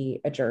be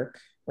a jerk,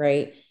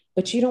 right?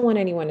 But you don't want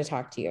anyone to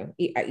talk to you.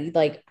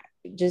 Like,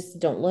 just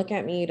don't look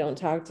at me, don't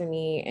talk to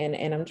me.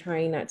 And I'm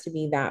trying not to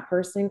be that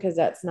person, because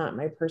that's not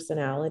my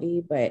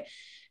personality. But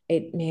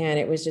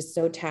it was just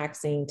so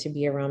taxing to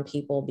be around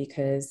people,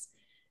 because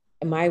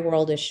my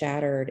world is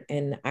shattered,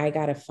 and I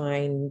got to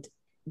find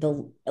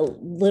a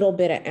little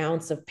bit of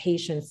ounce of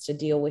patience to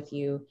deal with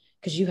you,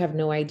 because you have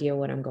no idea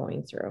what I'm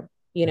going through,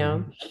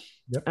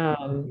 Yep.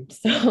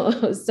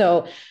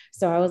 So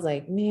I was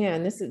like,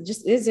 man,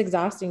 is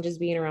exhausting, just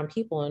being around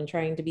people and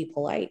trying to be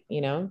polite,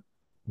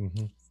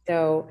 Mm-hmm.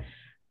 So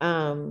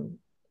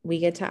we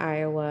get to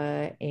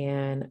Iowa,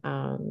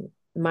 and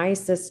my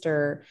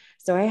sister,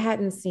 so I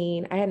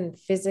hadn't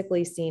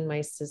physically seen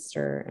my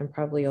sister in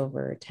probably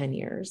over 10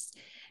 years.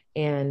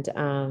 And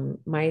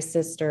my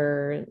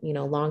sister,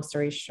 long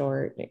story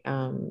short,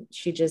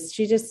 she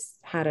just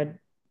had a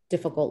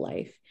difficult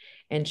life,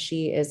 and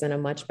she is in a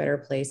much better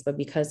place. But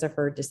because of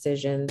her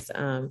decisions,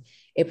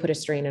 it put a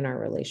strain in our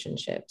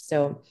relationship.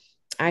 So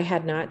I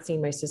had not seen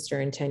my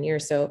sister in 10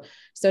 years. So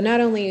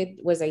not only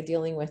was I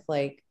dealing with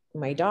like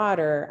my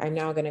daughter, I'm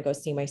now going to go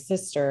see my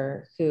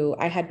sister, who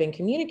I had been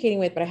communicating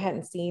with, but I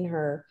hadn't seen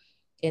her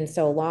in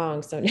so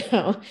long. So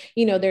now,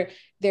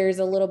 there's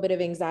a little bit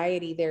of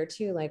anxiety there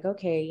too. Like,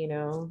 okay,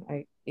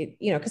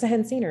 cause I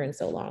hadn't seen her in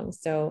so long.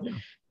 So,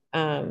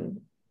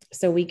 um,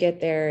 so we get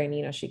there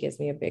and, she gives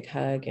me a big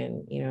hug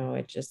and,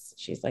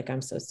 she's like,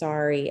 I'm so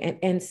sorry.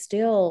 And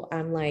still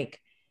I'm like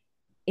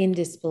in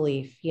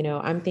disbelief,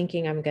 I'm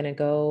thinking I'm going to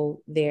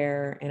go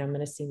there and I'm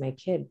going to see my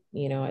kid,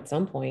 at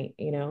some point,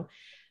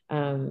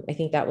 I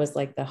think that was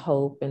like the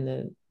hope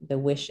and the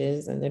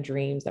wishes and the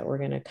dreams that were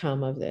going to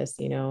come of this,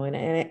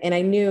 and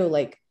I knew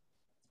like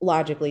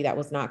logically that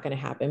was not going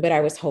to happen, but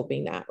I was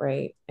hoping that,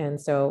 right? And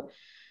so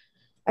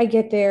I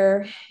get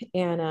there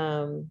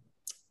and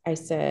I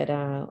said,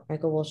 I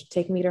go, well,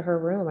 take me to her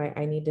room.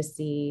 I need to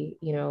see,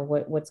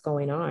 what's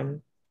going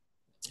on.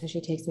 And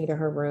she takes me to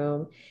her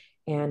room.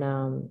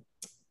 And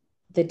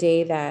the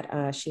day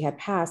that she had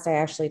passed, I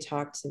actually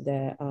talked to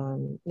the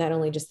not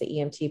only just the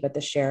EMT, but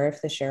the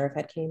sheriff. The sheriff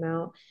had came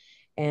out.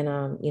 And,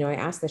 I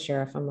asked the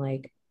sheriff, I'm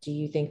like, do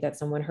you think that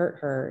someone hurt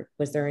her?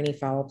 Was there any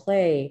foul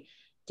play?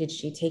 Did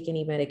she take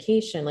any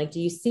medication? Like, do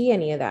you see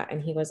any of that?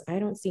 And he goes, I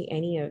don't see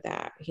any of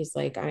that. He's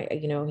like,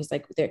 he's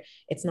like, there,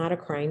 it's not a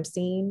crime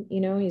scene.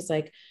 He's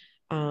like,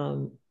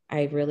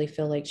 I really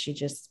feel like she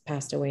just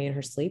passed away in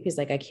her sleep. He's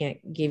like, I can't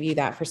give you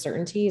that for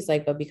certainty. He's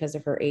like, but because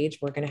of her age,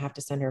 we're going to have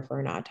to send her for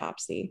an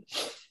autopsy.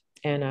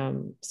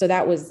 And so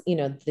that was,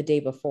 the day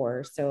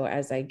before. So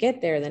as I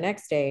get there the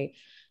next day,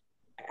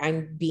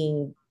 I'm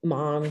being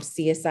mom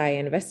CSI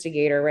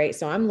investigator, right?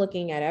 So I'm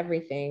looking at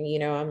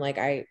everything, I'm like,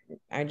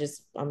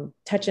 I'm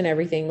touching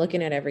everything,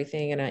 looking at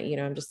everything. And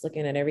I'm just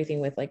looking at everything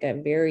with like a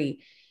very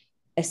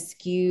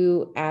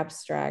askew,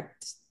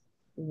 abstract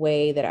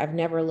way that I've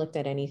never looked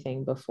at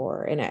anything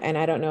before. And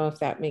I don't know if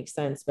that makes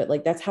sense, but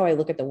like, that's how I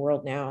look at the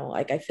world now.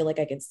 Like, I feel like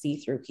I can see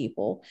through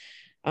people.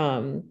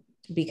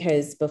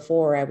 Because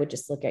before I would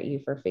just look at you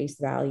for face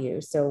value.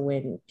 So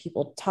when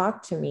people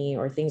talk to me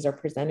or things are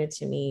presented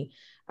to me,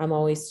 I'm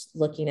always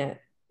looking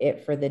at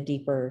it for the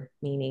deeper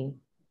meaning.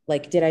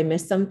 Like, did I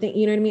miss something?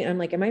 You know what I mean? I'm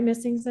like, am I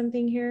missing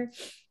something here?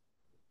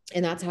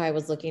 And that's how I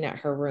was looking at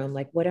her room.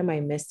 Like, what am I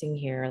missing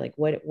here? Like,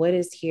 what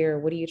is here?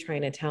 What are you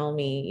trying to tell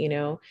me?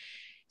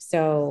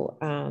 So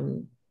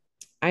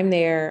I'm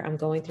there, I'm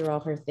going through all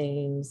her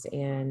things.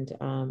 And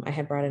I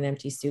had brought an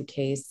empty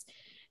suitcase.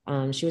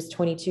 She was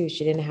 22.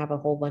 She didn't have a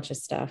whole bunch of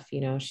stuff.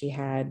 She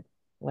had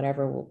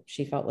whatever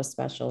she felt was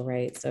special.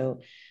 Right. So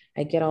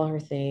I get all her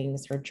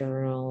things, her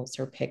journals,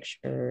 her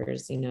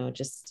pictures,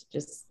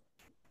 just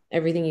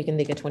everything you can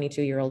think a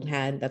 22-year-old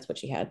had. That's what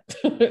she had,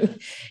 and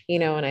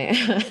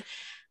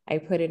I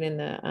put it in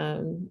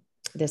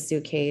the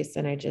suitcase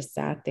and I just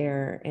sat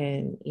there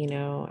and,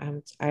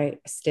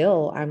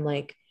 I'm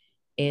like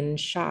in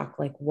shock.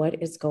 Like,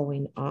 what is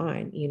going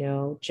on?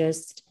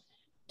 Just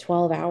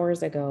 12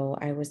 hours ago,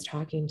 I was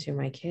talking to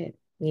my kid,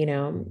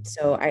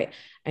 so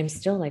I'm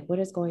still like, what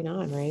is going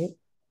on? Right.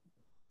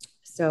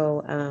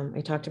 So I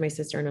talked to my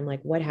sister and I'm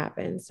like, what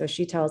happened? So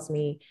she tells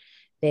me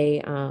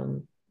they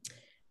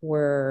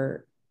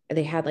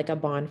they had like a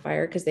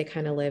bonfire because they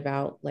kind of live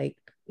out like,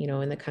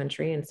 in the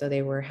country. And so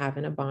they were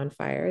having a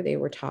bonfire. They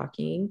were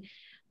talking.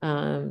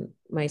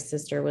 My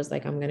sister was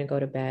like, I'm going to go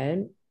to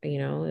bed.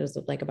 It was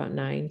like about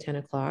 9-10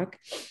 o'clock.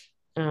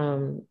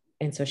 And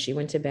so she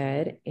went to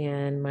bed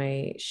and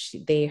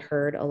they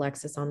heard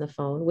Alexis on the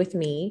phone with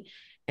me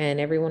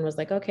and everyone was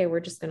like, okay, we're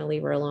just going to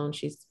leave her alone.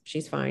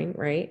 She's fine.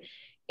 Right.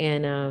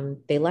 And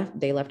they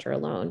left her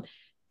alone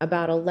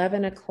about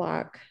 11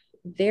 o'clock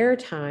their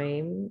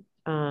time.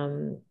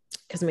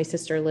 Because my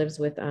sister lives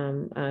with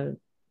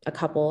a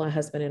couple, a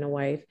husband and a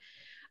wife.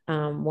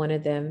 One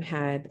of them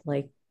had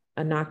like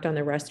knocked on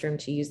the restroom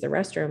to use the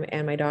restroom,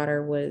 and my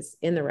daughter was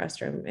in the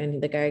restroom,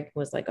 and the guy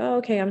was like, "Oh,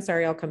 okay, I'm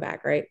sorry, I'll come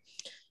back." Right,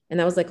 and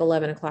that was like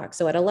 11 o'clock.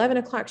 So at 11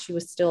 o'clock, she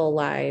was still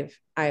alive,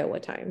 Iowa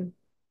time,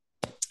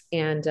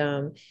 and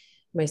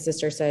my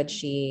sister said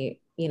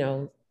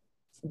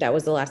that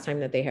was the last time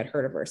that they had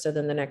heard of her. So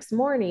then the next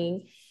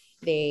morning,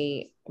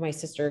 my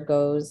sister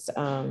goes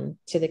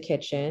to the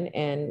kitchen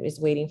and is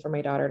waiting for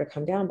my daughter to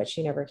come down, but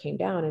she never came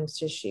down. And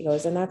so she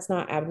goes, and that's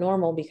not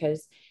abnormal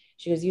because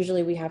she goes,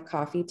 usually we have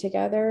coffee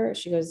together.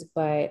 She goes,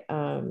 but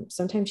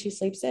sometimes she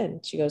sleeps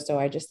in. She goes, so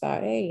I just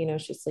thought, hey,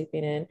 she's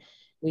sleeping in.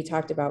 We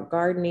talked about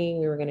gardening.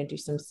 We were going to do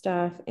some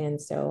stuff. And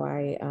so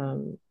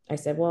I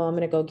said, well, I'm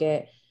going to go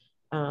get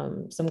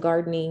some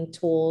gardening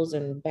tools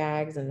and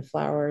bags and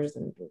flowers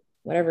and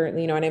whatever,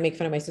 and I make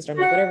fun of my sister. I'm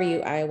like, whatever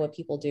you Iowa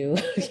people do,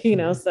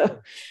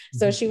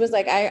 so she was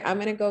like, I'm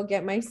going to go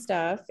get my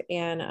stuff.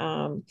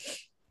 And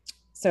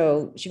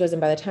so she goes,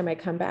 and by the time I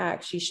come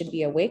back, she should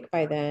be awake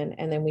by then.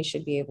 And then we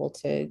should be able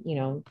to,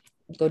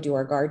 go do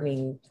our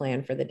gardening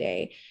plan for the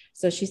day.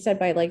 So she said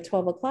by like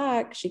 12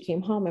 o'clock, she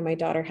came home and my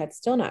daughter had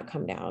still not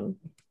come down.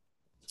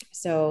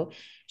 So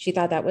she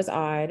thought that was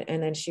odd.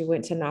 And then she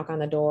went to knock on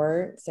the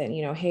door, said,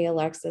 hey,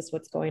 Alexis,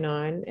 what's going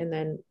on? And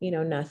then,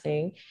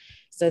 nothing.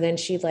 So then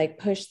she like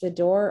pushed the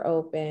door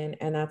open.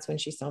 And that's when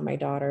she saw my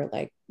daughter,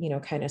 like,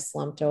 kind of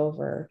slumped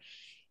over.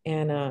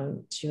 And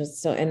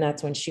and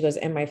that's when she goes,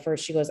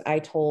 she goes, I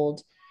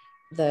told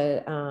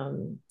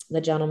the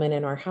gentleman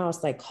in our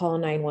house, like, call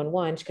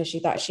 911, because she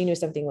thought she knew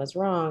something was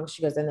wrong.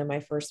 She goes, and then my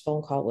first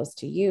phone call was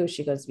to you.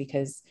 She goes,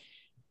 because,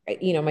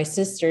 my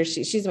sister,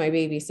 she's my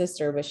baby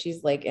sister, but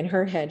she's like, in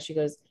her head, she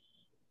goes,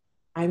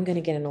 I'm going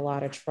to get in a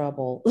lot of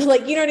trouble.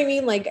 Like, you know what I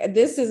mean? Like,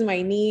 this is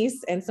my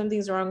niece and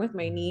something's wrong with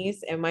my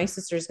niece and my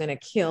sister's going to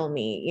kill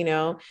me,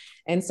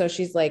 And so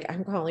she's like,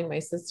 I'm calling my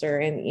sister.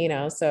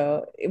 And,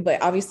 so,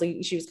 but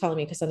obviously she was calling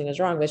me because something was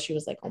wrong, but she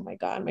was like, oh my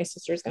God, my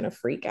sister's going to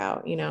freak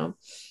out,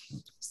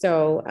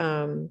 So,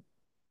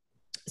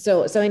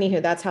 so anywho,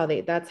 that's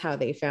how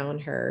they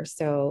found her.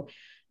 So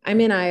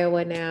I'm in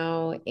Iowa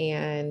now,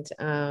 and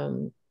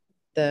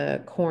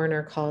the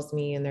coroner calls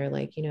me and they're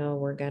like,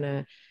 we're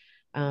gonna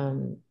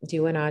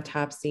do an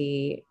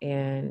autopsy.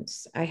 And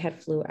I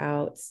had flew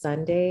out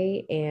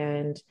Sunday,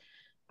 and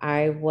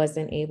I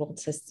wasn't able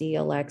to see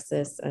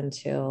Alexis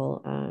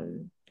until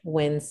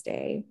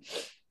Wednesday.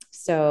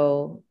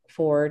 So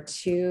for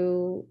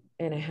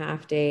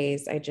 2.5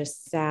 days, I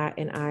just sat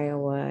in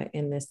Iowa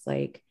in this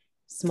like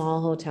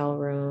small hotel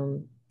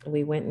room.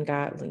 We went and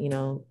got,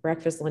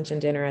 breakfast, lunch, and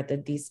dinner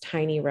at these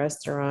tiny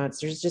restaurants.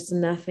 There's just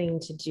nothing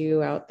to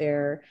do out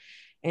there.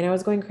 And I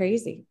was going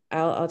crazy.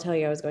 I'll tell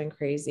you, I was going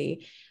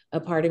crazy. A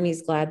part of me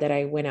is glad that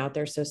I went out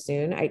there so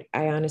soon. I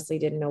honestly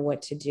didn't know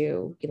what to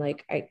do.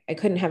 Like, I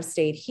couldn't have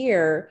stayed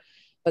here,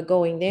 but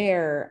going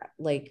there,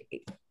 like,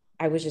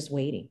 I was just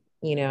waiting,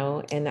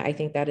 and I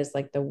think that is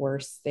like the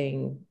worst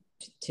thing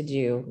to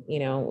do,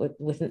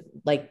 with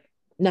like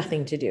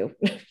nothing to do,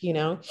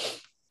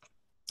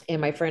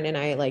 And my friend and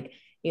I, like,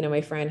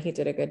 my friend, he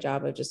did a good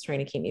job of just trying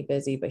to keep me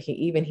busy, but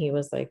he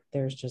was like,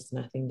 there's just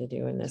nothing to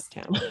do in this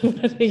town,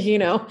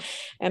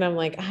 And I'm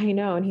like, I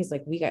know. And he's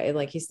like,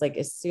 he's like,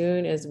 as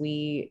soon as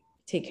we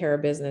take care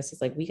of business,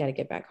 he's like, we got to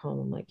get back home.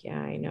 I'm like, yeah,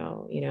 I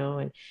know,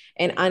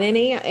 and on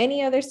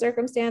any other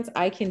circumstance,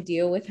 I can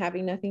deal with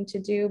having nothing to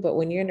do. But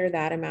when you're under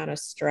that amount of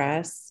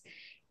stress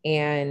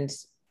and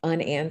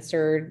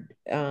unanswered,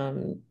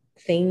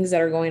 things that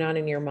are going on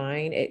in your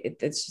mind,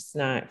 it's just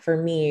not, for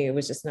me, it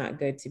was just not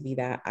good to be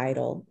that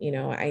idle.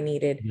 I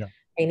needed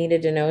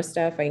to know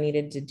stuff. I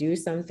needed to do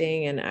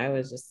something. And I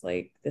was just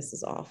like, this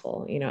is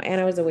awful,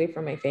 and I was away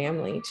from my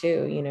family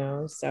too,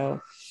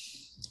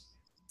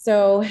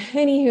 so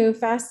anywho,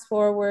 fast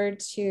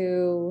forward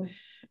to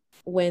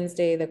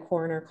Wednesday, the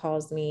coroner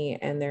calls me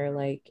and they're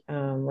like,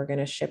 we're going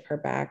to ship her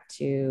back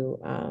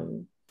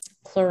to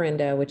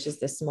Clarinda, which is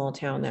the small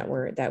town that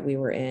we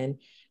were in,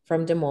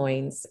 from Des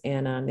Moines.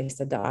 And they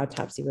said the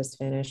autopsy was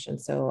finished.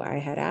 And so I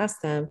had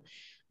asked them,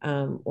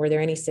 were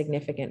there any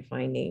significant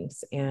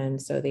findings?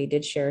 And so they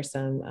did share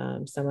some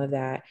of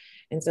that.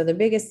 And so the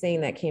biggest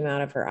thing that came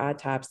out of her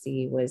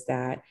autopsy was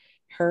that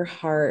her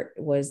heart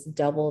was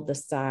double the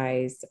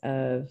size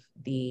of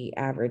the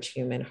average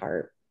human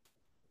heart.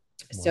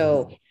 Wow.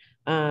 So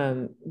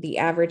the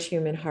average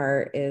human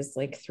heart is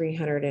like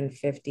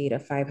 350 to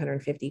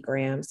 550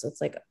 grams. So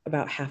it's like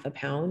about half a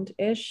pound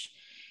ish.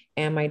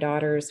 And my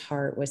daughter's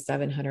heart was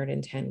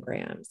 710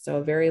 grams. So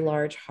a very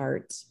large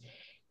heart.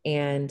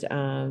 And,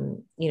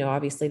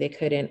 obviously they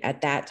couldn't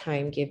at that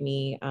time give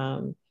me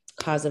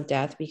cause of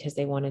death because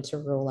they wanted to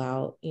rule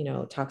out,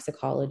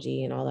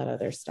 toxicology and all that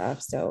other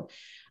stuff. So,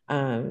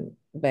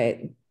 but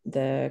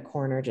the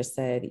coroner just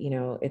said,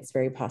 it's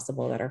very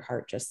possible that her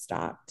heart just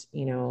stopped,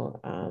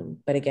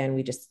 but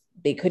again,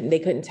 they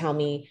couldn't tell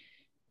me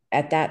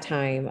at that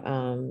time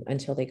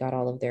until they got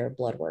all of their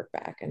blood work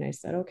back. And I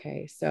said,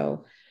 okay.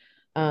 So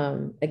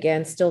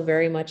again, still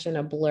very much in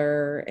a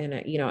blur, and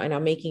and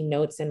I'm making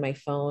notes in my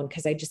phone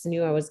because I just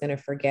knew I was going to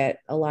forget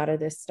a lot of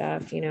this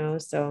stuff,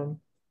 so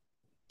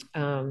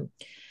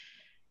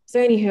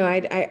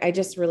anywho, I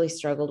just really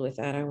struggled with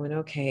that. I went,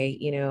 okay,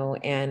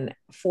 and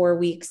 4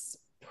 weeks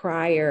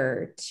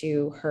prior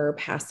to her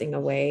passing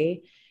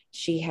away,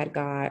 she had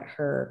got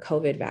her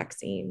COVID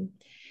vaccine.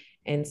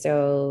 And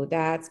so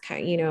that's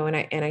kind of,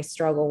 and I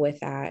struggle with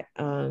that.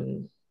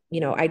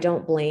 I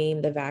don't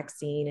blame the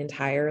vaccine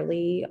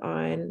entirely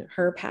on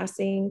her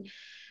passing,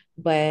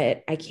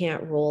 but I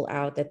can't rule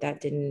out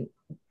that didn't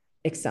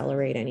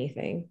accelerate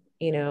anything,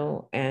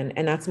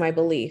 and that's my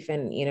belief.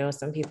 And,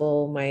 some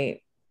people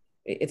might,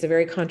 it's a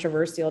very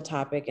controversial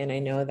topic, and I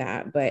know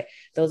that, but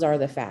those are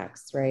the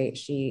facts, right?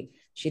 She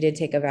did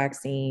take a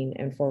vaccine,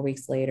 and 4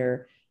 weeks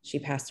later, she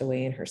passed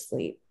away in her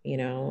sleep,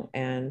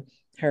 and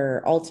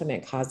her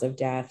ultimate cause of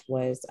death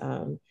was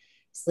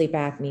sleep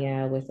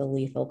apnea with a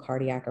lethal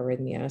cardiac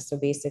arrhythmia. So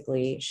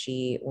basically,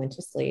 she went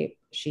to sleep.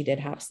 She did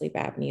have sleep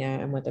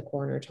apnea, and what the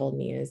coroner told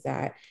me is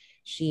that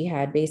she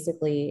had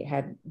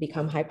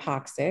become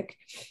hypoxic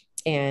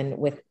and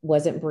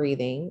wasn't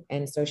breathing.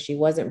 And so she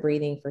wasn't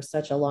breathing for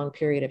such a long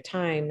period of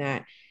time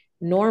that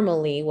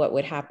normally what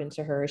would happen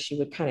to her, she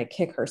would kind of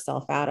kick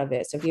herself out of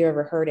it. So if you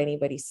ever heard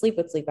anybody sleep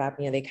with sleep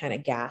apnea, they kind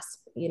of gasp,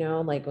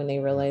 like when they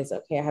realize,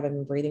 okay, I haven't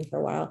been breathing for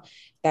a while.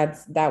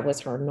 That was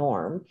her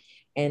norm.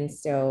 And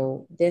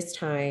so this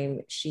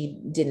time she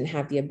didn't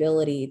have the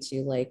ability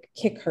to like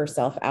kick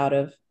herself out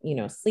of,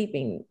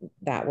 sleeping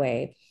that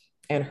way.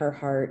 And her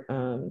heart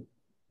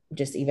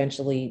just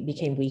eventually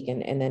became weak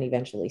and then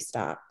eventually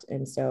stopped.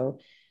 And so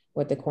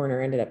what the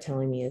coroner ended up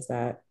telling me is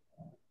that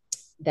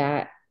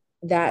that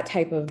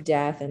type of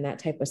death and that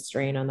type of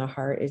strain on the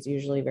heart is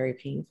usually very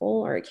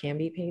painful, or it can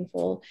be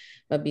painful.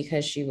 But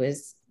because she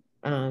was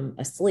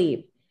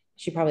asleep,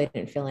 she probably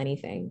didn't feel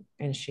anything,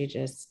 and she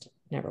just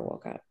never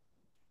woke up.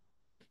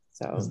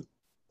 So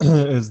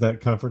Is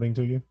that comforting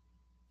to you?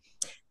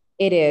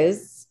 it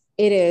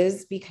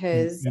is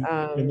because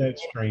In that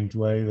strange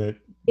way that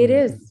it when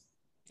you think, is.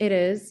 It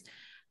is.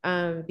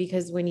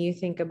 Because when you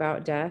think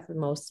about death,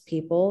 most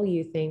people,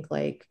 you think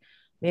like,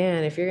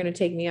 man, if you're going to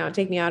take me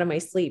out of my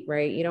sleep,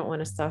 right? You don't want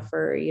to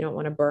suffer. You don't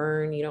want to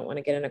burn. You don't want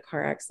to get in a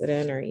car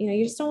accident, or,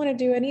 you just don't want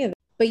to do any of that.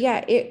 But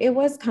yeah, it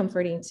was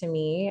comforting to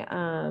me.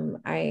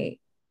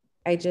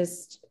 I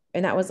just,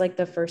 and that was like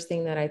the first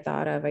thing that I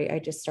thought of. I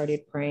just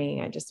started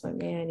praying. I just went,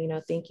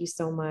 man, thank you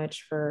so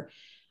much for,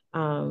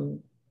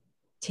 um,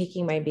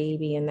 taking my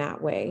baby in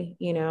that way,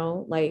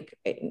 like,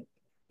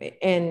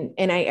 and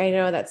I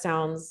know that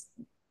sounds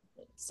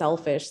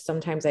selfish.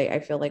 Sometimes I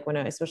feel like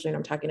especially when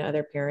I'm talking to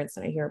other parents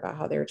and I hear about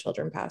how their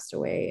children passed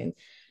away, and,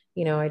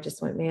 I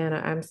just went, man,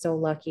 I'm so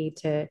lucky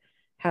to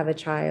have a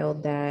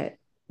child that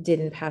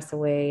didn't pass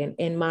away. And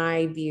in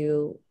my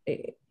view,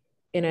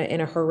 in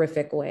a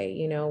horrific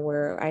way,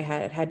 where I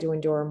had to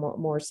endure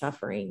more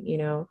suffering,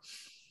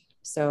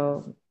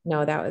 so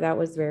no, that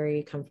was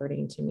very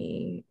comforting to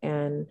me.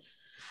 And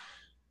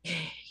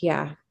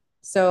yeah,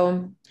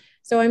 so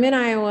I'm in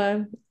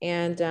Iowa,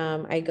 and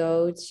I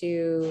go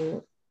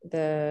to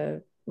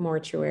the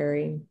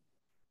mortuary,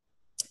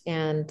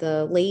 and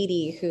the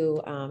lady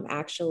who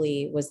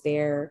actually was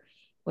there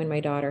when my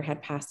daughter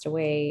had passed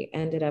away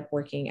ended up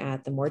working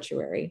at the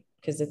mortuary,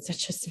 because it's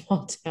such a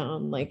small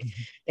town. Like,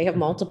 they have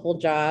multiple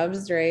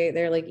jobs, right?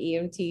 They're like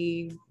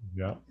EMT,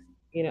 yeah.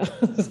 you know.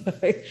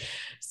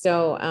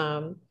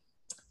 So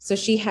so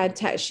she had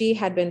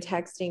been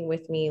texting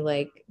with me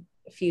like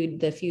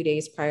the few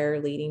days prior,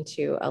 leading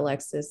to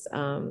Alexis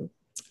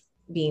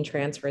being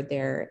transferred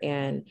there.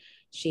 And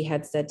she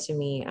had said to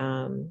me,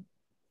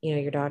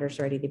 your daughter's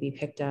ready to be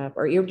picked up,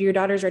 or your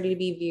daughter's ready to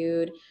be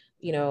viewed,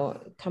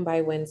 come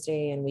by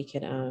Wednesday and we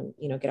could,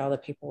 get all the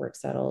paperwork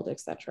settled,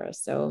 etc.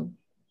 So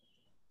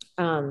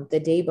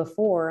the day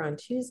before, on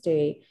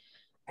Tuesday,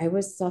 I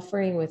was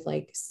suffering with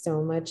like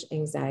so much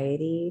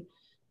anxiety.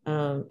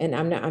 And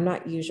I'm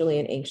not usually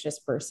an anxious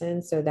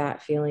person. So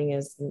that feeling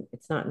it's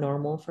not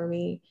normal for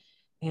me.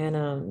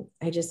 And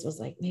I just was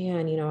like,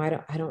 man,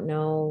 I don't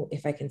know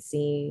if I can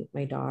see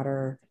my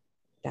daughter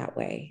that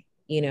way.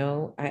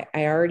 I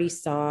already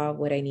saw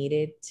what I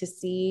needed to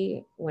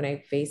see when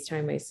I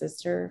FaceTime my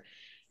sister.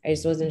 I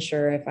just wasn't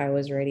sure if I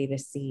was ready to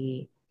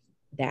see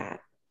that.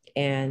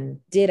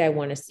 And did I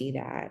want to see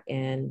that?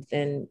 And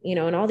then,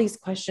 and all these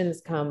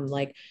questions come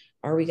like,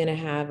 are we going to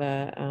have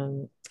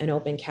an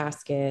open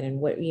casket? And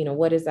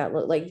what does that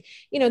look like?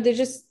 There's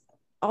just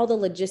all the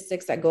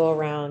logistics that go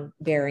around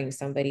burying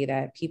somebody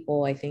that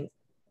people, I think,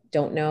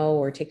 don't know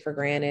or take for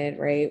granted,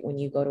 right? When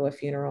you go to a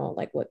funeral,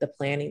 like what the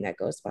planning that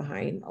goes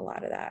behind a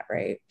lot of that,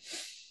 right?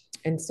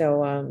 And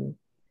so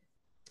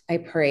I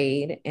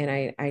prayed,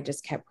 and I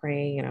just kept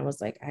praying, and I was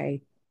like,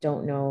 I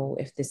don't know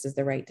if this is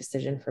the right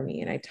decision for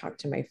me. And I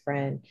talked to my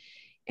friend,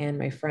 and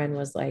my friend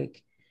was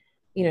like,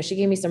 she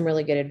gave me some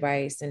really good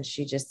advice, and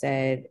she just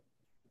said,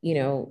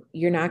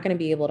 you're not going to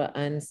be able to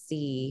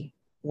unsee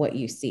what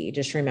you see.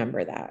 Just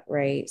remember that,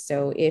 right?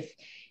 So if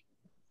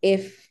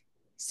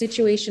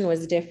situation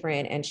was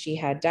different and she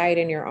had died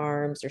in your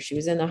arms, or she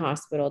was in the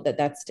hospital,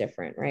 that's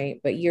different, right?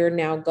 But you're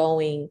now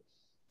going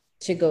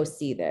to go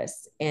see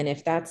this, and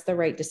if that's the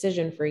right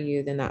decision for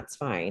you, then that's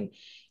fine.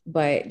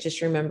 But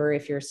just remember,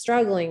 if you're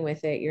struggling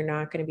with it, you're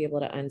not going to be able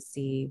to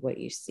unsee what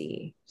you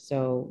see.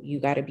 So you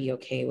got to be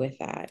okay with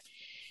that.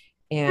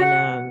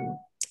 And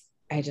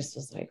I just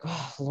was like,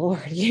 oh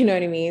Lord, you know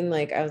what I mean?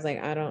 Like, I was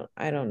like, I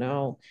don't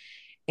know.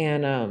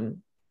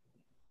 And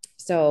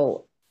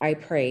so I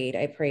prayed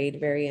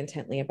very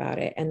intently about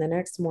it. And the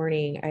next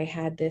morning I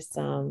had this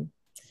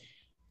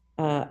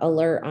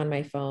alert on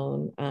my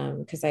phone,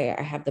 because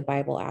I have the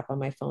Bible app on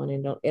my phone,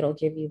 and it'll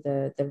give you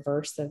the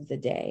verse of the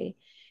day.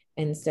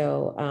 And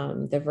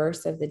so the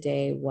verse of the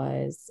day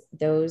was,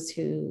 those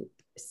who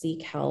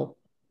seek help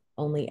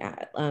only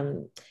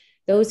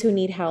those who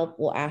need help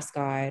will ask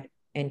God,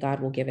 and God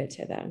will give it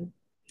to them.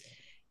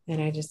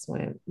 And I just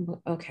went,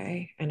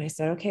 okay. And I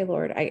said, okay,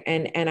 Lord.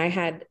 And I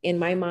had in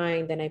my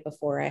mind the night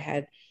before, I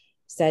had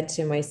said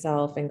to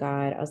myself and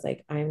God, I was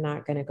like, I'm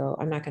not going to go.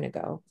 I'm not going to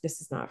go.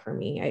 This is not for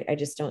me. I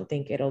just don't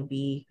think it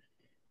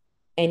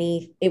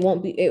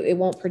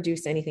won't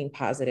produce anything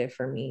positive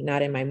for me.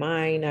 Not in my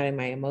mind, not in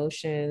my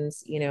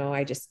emotions.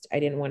 I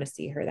didn't want to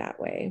see her that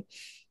way.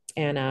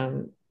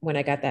 And when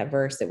I got that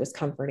verse, it was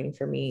comforting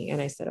for me. And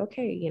I said,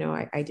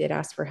 okay, I did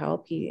ask for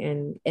help.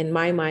 And in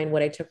my mind,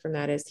 what I took from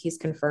that is he's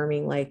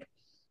confirming like,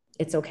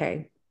 it's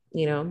okay,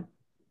 you know?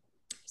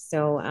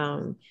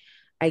 So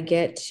I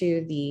get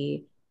to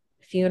the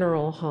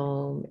funeral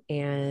home,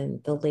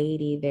 and the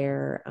lady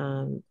there,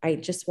 I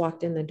just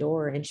walked in the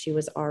door and she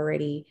was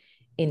already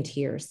in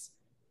tears.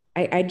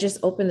 I just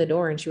opened the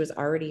door and she was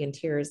already in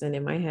tears. And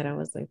in my head, I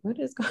was like, what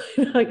is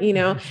going on? You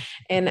know,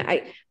 and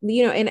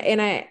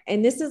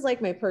and this is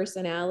like my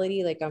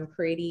personality. Like I'm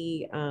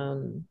pretty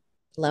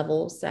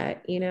level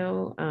set, you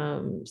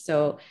know.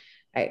 So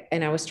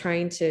I was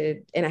trying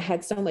to, and I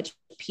had so much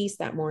peace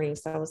that morning.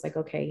 So I was like,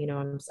 okay, you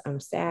know, I'm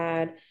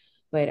sad,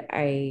 but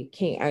I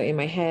can't, in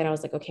my head, I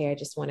was like, okay, I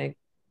just want to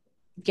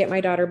get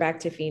my daughter back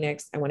to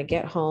Phoenix. I want to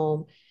get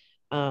home.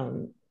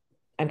 Um,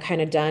 I'm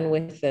kind of done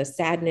with the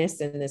sadness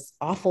and this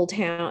awful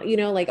town, you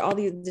know, like all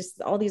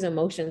these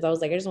emotions. I was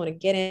like, I just want to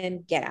get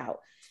in, get out.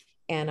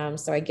 And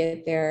so I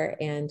get there,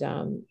 and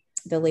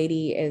the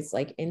lady is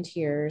like in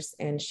tears,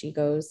 and she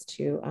goes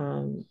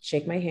to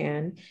shake my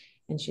hand.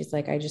 And she's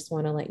like, I just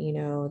want to let you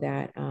know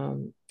that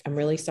I'm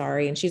really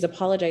sorry. And she's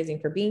apologizing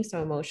for being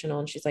so emotional.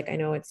 And she's like, I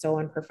know it's so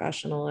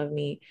unprofessional of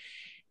me.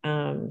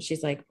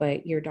 She's like,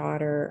 but your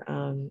daughter,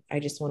 I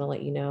just want to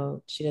let you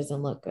know she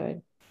doesn't look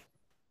good.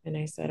 And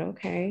I said,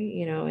 okay,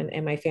 you know,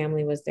 and my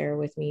family was there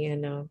with me.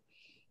 And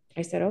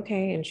I said,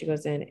 okay. And she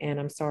goes in, and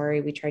I'm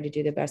sorry. We tried to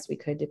do the best we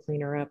could to clean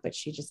her up, but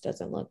she just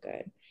doesn't look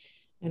good.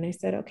 And I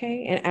said,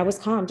 okay. And I was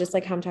calm, just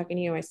like how I'm talking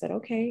to you. I said,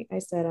 okay. I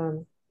said,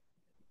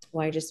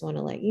 well, I just want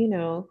to let you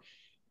know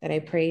that I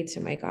prayed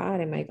to my God,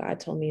 and my God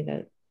told me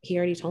that he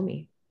already told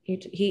me.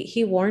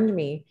 He warned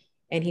me,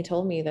 and he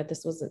told me that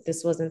this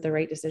wasn't the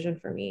right decision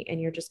for me.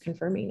 And you're just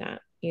confirming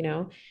that, you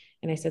know?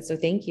 And I said, so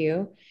thank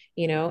you,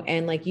 you know,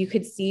 and like you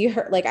could see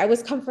her, like I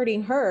was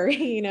comforting her,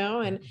 you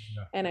know,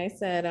 and I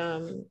said,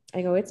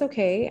 I go, it's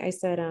okay. I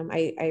said,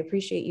 I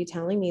appreciate you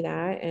telling me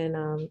that.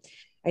 And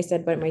I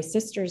said, but my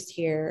sister's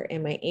here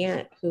and my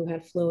aunt who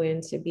had flew in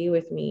to be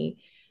with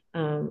me.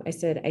 I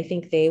said, I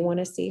think they want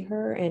to see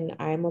her, and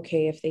I'm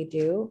okay if they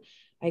do.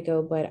 I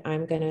go, but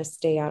I'm going to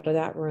stay out of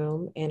that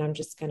room, and I'm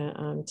just going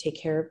to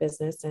take care of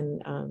business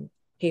and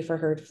pay for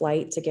her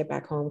flight to get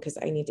back home because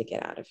I need to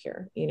get out of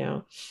here, you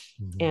know?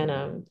 Mm-hmm.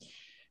 And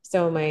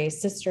so my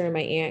sister and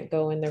my aunt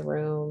go in the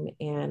room,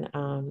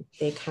 and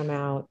they come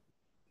out,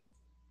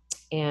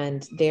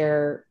 and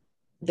they're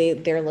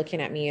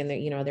looking at me, and they're,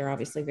 you know, they're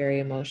obviously very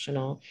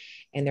emotional,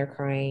 and they're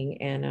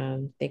crying,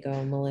 and they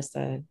go,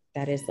 Melissa,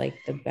 that is like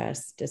the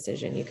best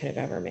decision you could have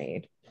ever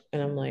made.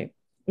 And I'm like,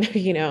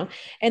 you know,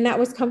 and that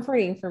was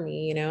comforting for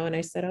me, you know. And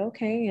I said,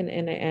 okay.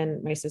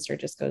 And my sister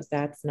just goes,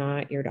 that's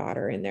not your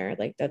daughter in there.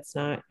 Like, that's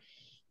not,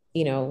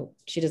 you know,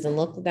 she doesn't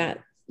look that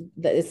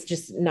it's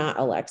just not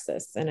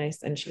Alexis.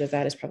 And she goes,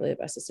 that is probably the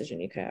best decision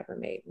you could have ever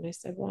made. And I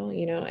said, well,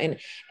 you know,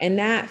 and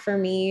that for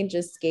me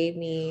just gave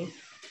me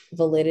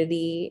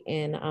validity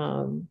in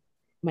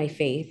my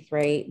faith,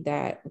 right?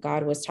 That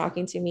God was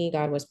talking to me,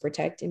 God was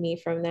protecting me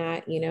from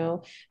that, you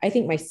know. I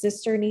think my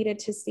sister needed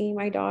to see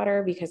my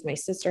daughter, because my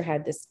sister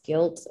had this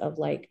guilt of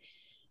like,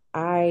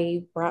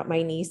 I brought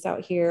my niece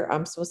out here,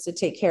 I'm supposed to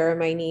take care of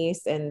my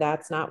niece, and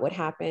that's not what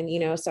happened, you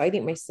know. So I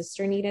think my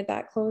sister needed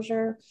that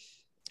closure.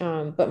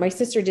 But my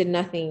sister did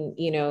nothing,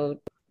 you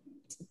know,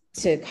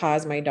 to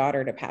cause my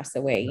daughter to pass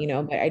away, you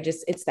know, but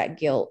it's that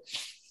guilt.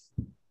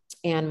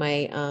 And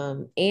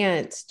my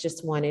aunt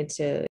just wanted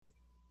to,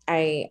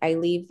 I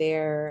leave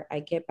there, I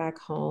get back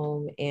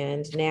home,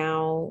 and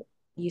now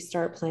you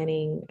start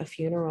planning a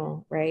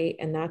funeral, right?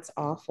 And that's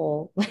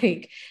awful.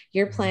 Like,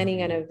 you're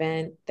planning an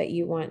event that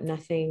you want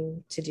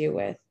nothing to do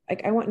with.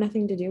 Like, I want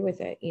nothing to do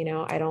with it, you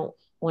know. I don't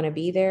want to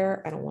be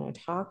there. I don't want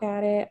to talk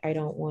at it. I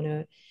don't want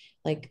to,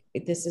 like,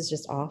 this is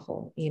just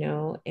awful, you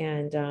know.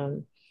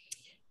 And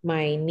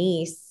my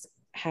niece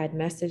had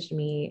messaged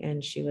me,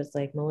 and she was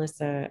like,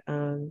 Melissa,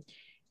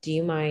 do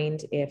you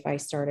mind if I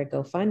start a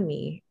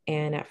GoFundMe?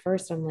 And at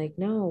first I'm like,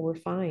 no, we're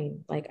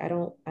fine. Like, I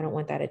don't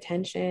want that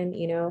attention,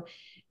 you know?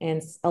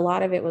 And a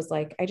lot of it was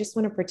like, I just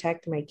want to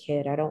protect my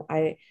kid.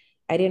 I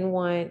didn't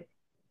want,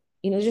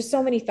 you know, just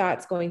so many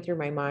thoughts going through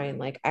my mind.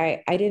 Like,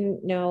 I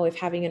didn't know if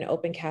having an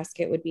open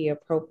casket would be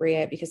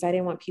appropriate, because I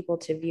didn't want people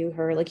to view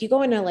her. Like, you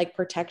go into like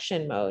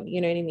protection mode, you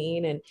know what I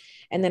mean?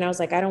 And then I was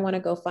like, I don't want to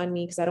go fund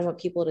me, because I don't want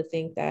people to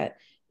think that,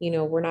 you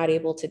know, we're not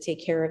able to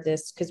take care of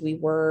this because we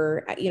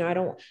were, you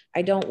know,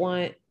 I don't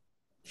want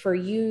for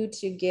you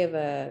to give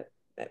a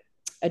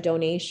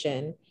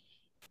donation,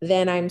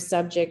 then I'm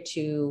subject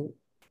to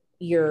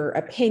your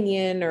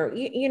opinion, or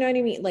you know what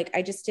I mean? Like,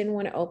 I just didn't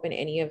want to open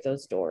any of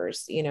those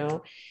doors, you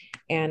know.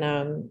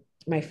 And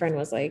my friend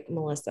was like,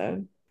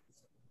 Melissa,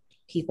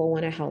 people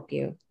want to help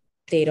you,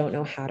 they don't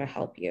know how to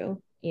help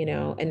you, you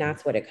know. And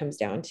that's what it comes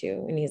down to.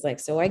 And he's like,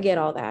 so I get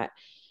all that.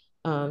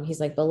 He's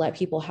like, but let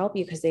people help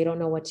you because they don't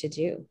know what to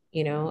do,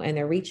 you know, and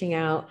they're reaching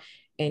out,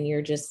 and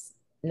you're just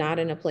not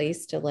in a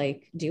place to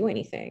like do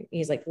anything.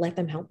 He's like, let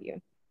them help you.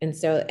 And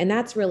so, and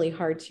that's really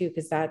hard too,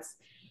 because that's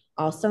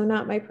also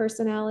not my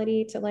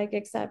personality, to like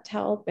accept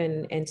help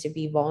and to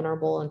be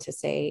vulnerable and to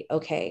say,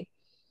 okay,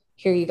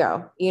 here you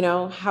go, you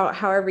know,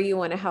 however you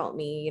want to help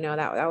me, you know.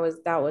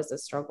 That was a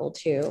struggle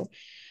too.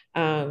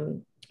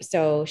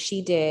 So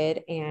she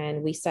did,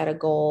 and we set a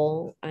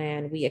goal,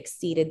 and we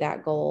exceeded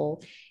that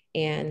goal.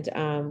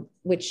 And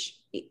which,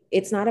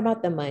 it's not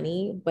about the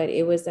money, but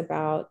it was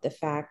about the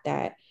fact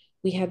that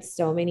we had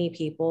so many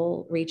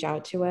people reach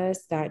out to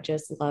us that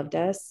just loved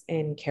us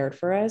and cared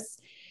for us.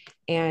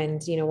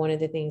 And, you know, one of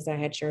the things I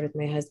had shared with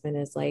my husband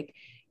is like,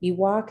 you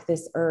walk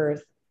this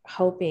earth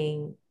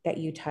hoping that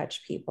you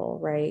touch people,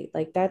 right?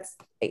 Like that's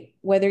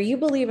whether you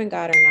believe in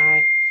God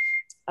or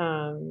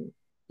not,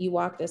 you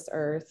walk this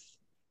earth.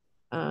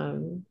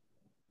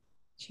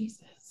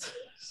 Jesus.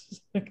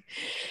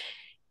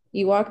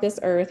 You walk this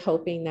earth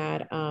hoping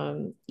that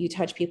you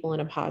touch people in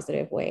a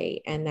positive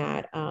way and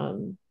that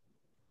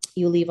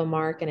you leave a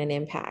mark and an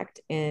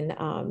impact. And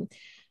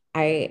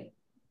I,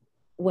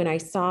 when I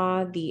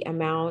saw the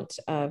amount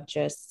of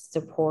just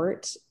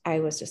support,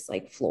 I was just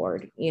like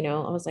floored, you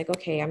know, I was like,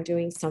 okay, I'm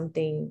doing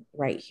something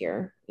right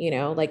here. You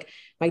know, like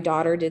my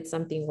daughter did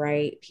something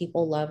right.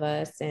 People love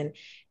us. And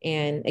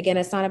again,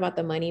 it's not about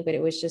the money, but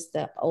it was just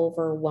the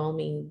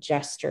overwhelming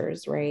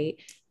gestures,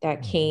 right?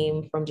 That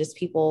came from just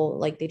people,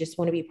 like, they just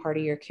want to be part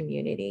of your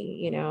community,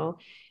 you know?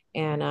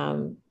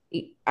 And,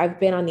 I've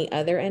been on the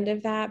other end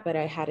of that, but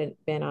I hadn't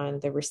been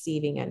on the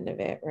receiving end of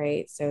it.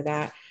 Right. So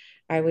that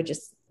I would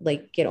just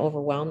like get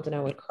overwhelmed and I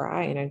would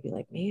cry and I'd be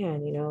like,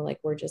 man, you know, like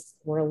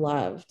we're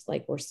loved,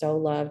 like we're so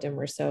loved and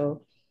we're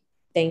so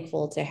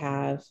thankful to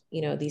have,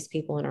 you know, these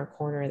people in our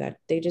corner that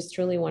they just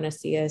truly want to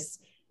see us,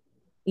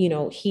 you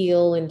know,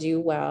 heal and do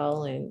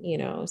well. And, you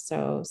know,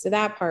 so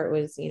that part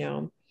was, you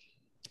know,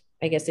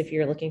 I guess if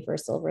you're looking for a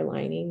silver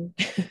lining,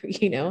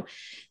 you know,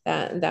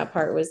 that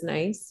part was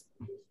nice.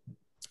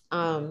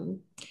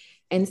 Um,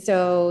 and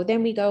so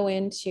then we go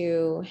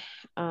into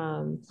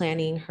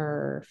planning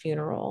her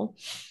funeral.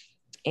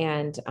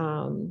 And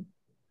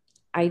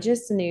I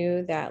just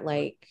knew that,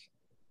 like,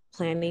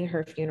 planning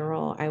her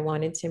funeral, I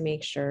wanted to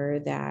make sure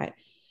that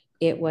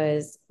it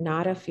was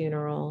not a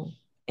funeral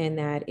and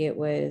that it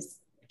was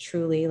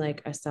truly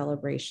like a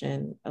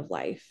celebration of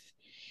life.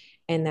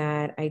 And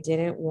that I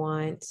didn't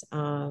want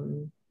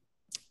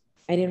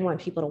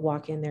people to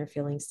walk in there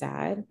feeling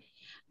sad.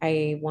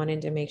 I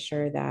wanted to make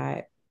sure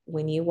that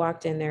when you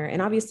walked in there,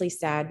 and obviously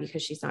sad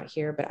because she's not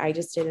here, but I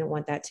just didn't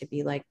want that to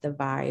be like the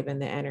vibe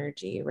and the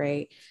energy,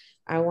 right?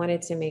 I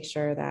wanted to make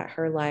sure that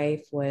her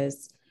life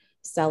was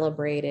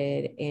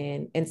celebrated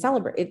and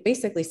celebrate it,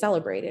 basically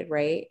celebrated,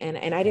 right? And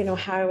I didn't know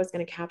how I was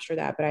going to capture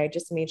that, but I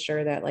just made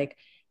sure that, like,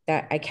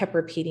 that I kept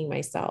repeating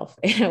myself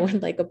and I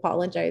would like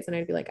apologize and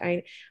I'd be like,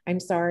 I'm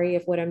sorry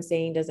if what I'm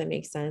saying doesn't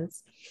make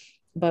sense,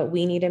 but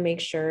we need to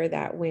make sure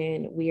that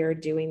when we are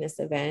doing this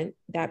event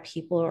that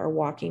people are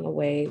walking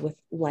away with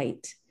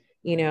light,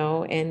 you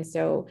know? And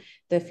so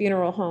the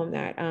funeral home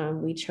that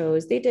we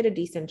chose, they did a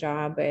decent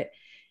job, but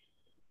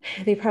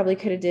they probably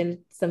could have done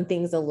some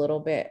things a little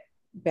bit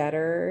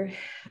better.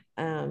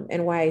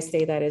 And why I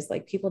say that is,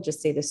 like, people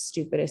just say the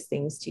stupidest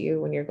things to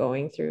you when you're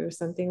going through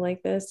something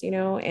like this, you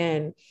know?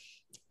 And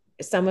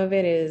some of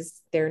it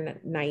is their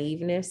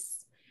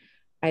naiveness.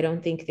 I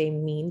don't think they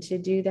mean to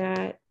do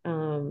that.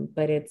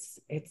 But it's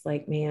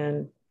like,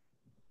 man,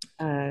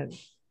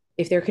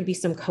 if there could be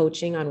some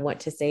coaching on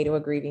what to say to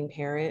a grieving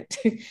parent,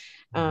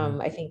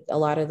 I think a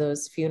lot of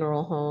those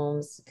funeral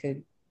homes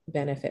could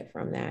benefit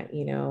from that.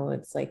 You know,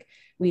 it's like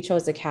we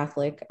chose a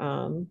Catholic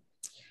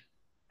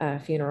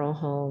funeral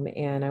home,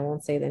 and I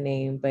won't say the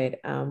name, but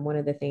one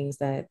of the things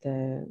that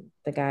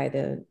the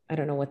guy, I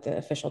don't know what the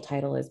official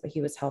title is, but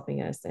he was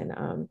helping us.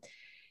 And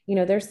you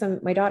know,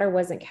 my daughter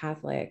wasn't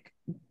Catholic.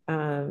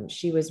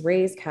 She was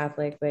raised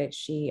Catholic, but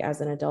she,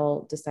 as an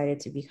adult,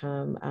 decided to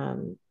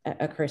become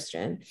a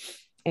Christian.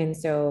 And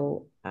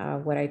so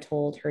what I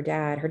told her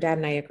dad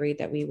and I agreed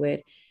that we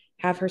would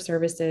have her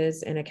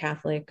services in a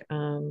Catholic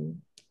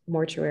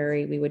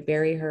mortuary. We would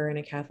bury her in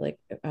a Catholic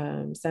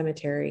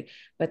cemetery,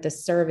 but the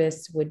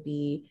service would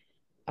be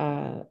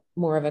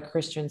more of a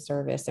Christian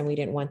service. And we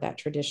didn't want that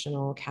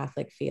traditional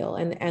Catholic feel.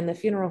 And the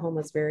funeral home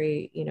was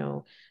very, you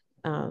know,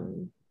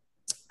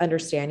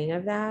 understanding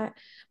of that.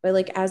 But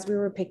like, as we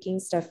were picking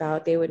stuff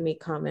out, they would make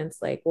comments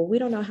like, well, we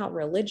don't know how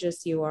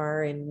religious you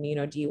are. And, you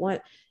know, do you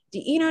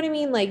know what I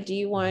mean? Like, do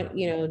you want,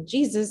 you know,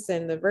 Jesus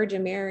and the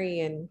Virgin Mary?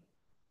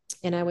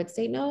 And I would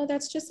say, no,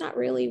 that's just not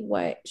really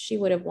what she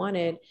would have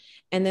wanted.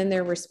 And then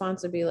their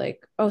response would be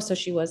like, oh, so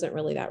she wasn't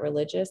really that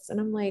religious. And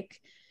I'm like,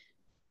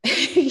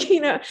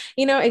 you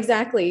know,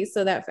 exactly.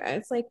 So that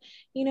it's like,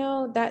 you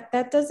know,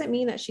 that doesn't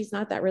mean that she's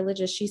not that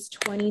religious. She's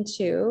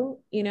 22,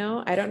 you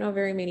know, I don't know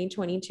very many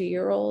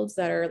 22-year-olds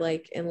that are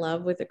like in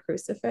love with a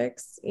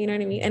crucifix, you know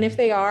what I mean? And if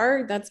they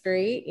are, that's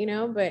great, you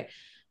know, but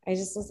I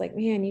just was like,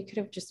 man, you could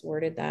have just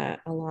worded that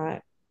a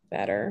lot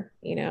better,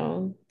 you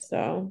know?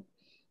 So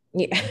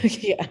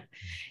yeah,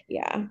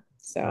 yeah.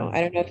 So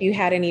I don't know if you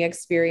had any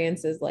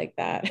experiences like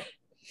that.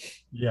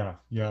 Yeah.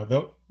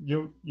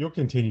 You'll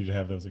continue to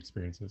have those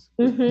experiences.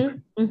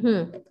 Mm-hmm,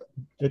 mm-hmm.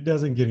 It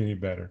doesn't get any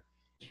better.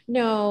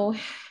 No,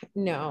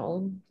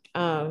 no.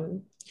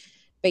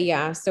 But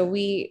yeah, so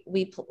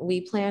we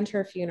planned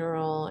her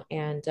funeral,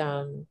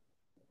 and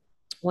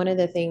one of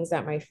the things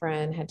that my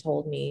friend had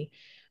told me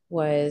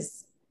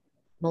was,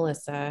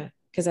 Melissa,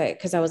 because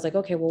I was like,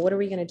 okay, well, what are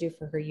we gonna do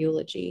for her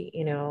eulogy?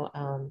 You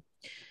know,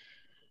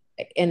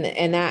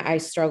 and that I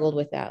struggled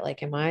with that.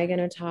 Like, am I going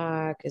to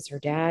talk? Is her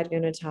dad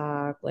going to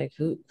talk? Like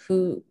who,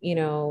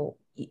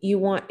 you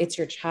want, it's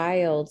your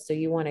child. So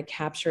you want to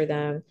capture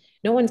them.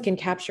 No one can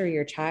capture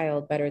your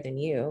child better than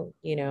you,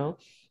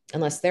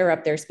 unless they're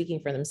up there speaking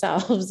for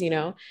themselves,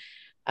 so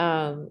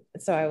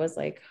I was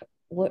like,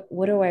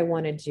 what do I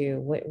want to do?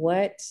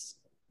 What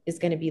is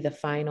going to be the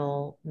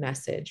final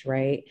message?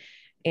 Right.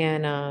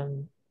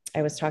 And,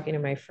 I was talking to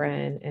my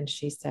friend and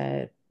she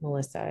said,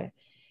 Melissa,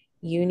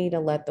 you need to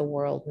let the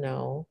world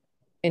know,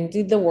 and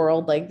did the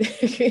world, like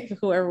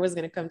whoever was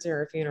going to come to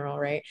her funeral,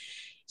 right?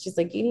 She's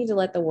like, you need to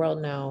let the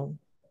world know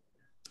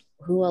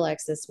who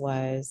Alexis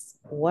was,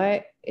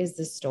 what is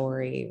the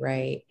story,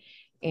 right?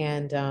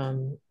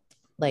 And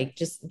like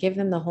just give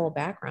them the whole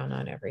background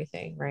on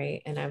everything,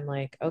 right? And I'm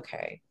like,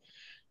 okay.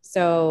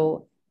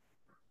 So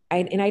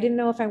I didn't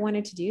know if I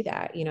wanted to do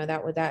that.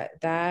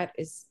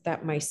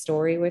 That my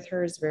story with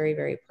her is very,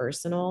 very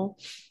personal.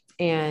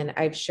 And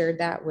I've shared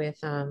that with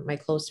my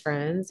close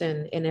friends.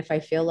 And if I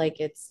feel like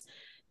it's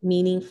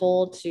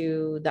meaningful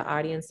to the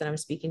audience that I'm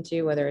speaking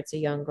to, whether it's a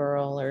young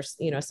girl or,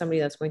 somebody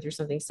that's going through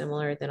something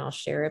similar, then I'll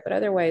share it. But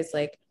otherwise,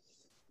 like,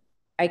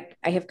 I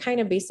have kind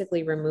of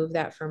basically removed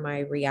that from my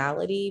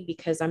reality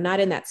because I'm not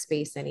in that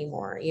space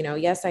anymore.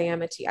 Yes,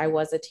 I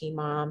was a teen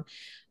mom.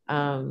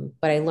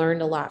 But I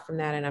learned a lot from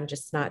that and I'm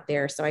just not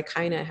there. So I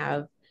kind of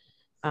have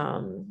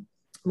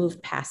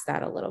moved past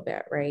that a little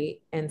bit.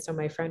 Right. And so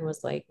my friend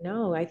was like,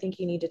 no, I think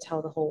you need to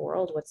tell the whole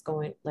world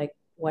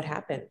what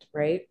happened.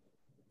 Right.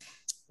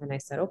 And I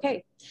said,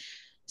 okay.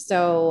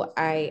 So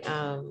I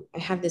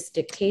have this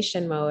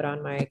dictation mode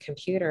on my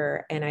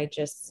computer and I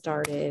just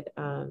started,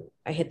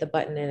 I hit the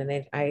button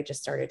and I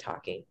just started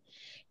talking.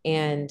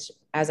 And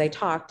as I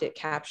talked, it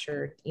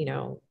captured,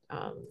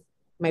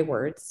 my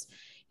words.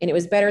 And it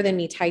was better than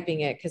me typing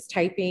it because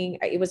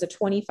it was a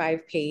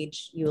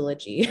 25-page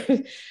eulogy,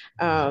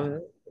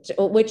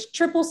 which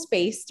triple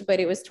spaced, but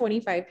it was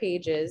 25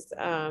 pages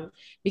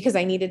because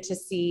I needed to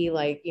see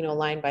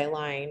line by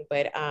line.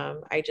 But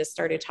I just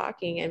started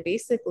talking and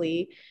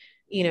basically,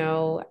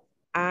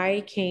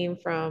 I came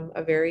from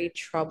a very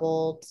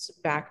troubled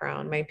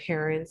background. My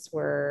parents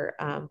were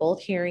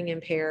both hearing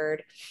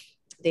impaired.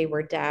 They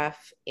were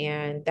deaf,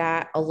 and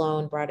that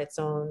alone brought its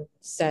own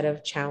set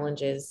of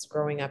challenges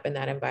growing up in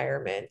that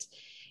environment.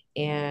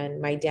 And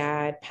my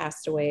dad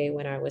passed away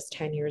when I was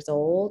 10 years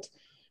old.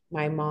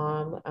 My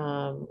mom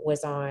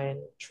was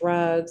on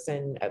drugs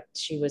and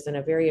she was in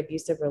a very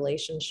abusive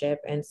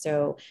relationship. And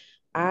so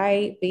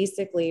I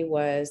basically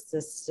was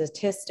the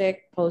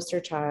statistic poster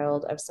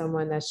child of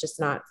someone that's just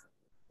not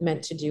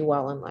meant to do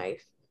well in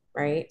life,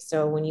 right?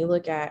 So when you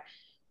look at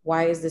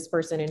why is this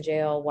person in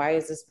jail? Why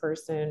is this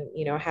person,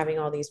 having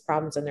all these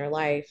problems in their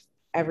life?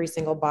 Every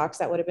single box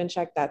that would have been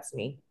checked, that's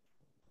me,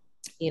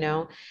 you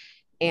know?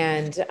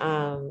 And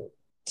to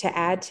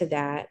add to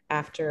that,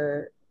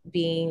 after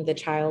being the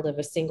child of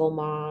a single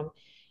mom,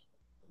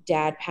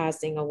 dad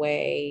passing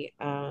away,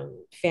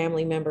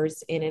 family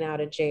members in and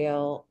out of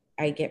jail,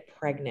 I get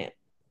pregnant.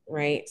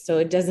 Right. So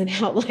it doesn't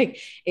help.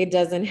 It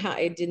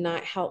did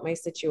not help my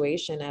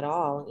situation at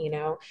all.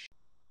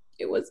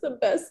 It was the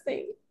best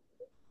thing.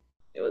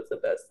 It was the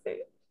best thing.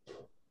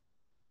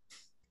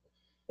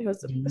 It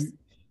was the best.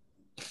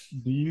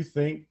 Do you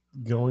think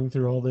going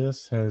through all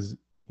this has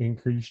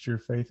increased your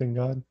faith in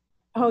God?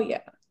 Oh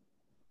yeah.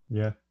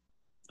 Yeah.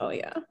 Oh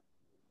yeah.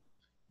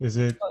 Is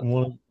it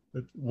one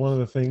of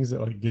the things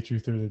that get you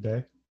through the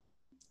day?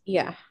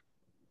 Yeah.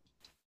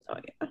 Oh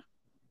yeah.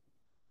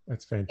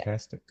 That's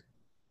fantastic.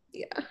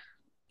 Yeah.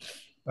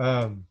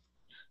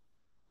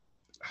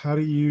 How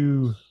do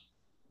you?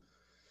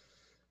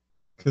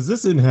 Because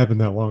this didn't happen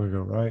that long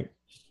ago, right?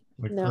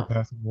 Like her No.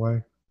 passing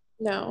away.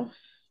 No.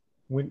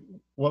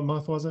 What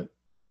month was it?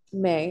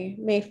 May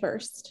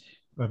 1st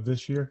Of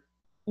this year.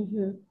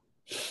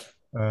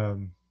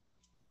 Mm-hmm.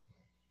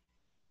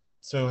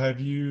 So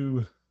have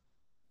you?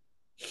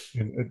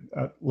 And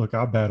look,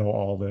 I battle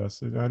all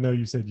this. And I know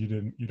you said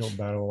you don't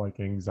battle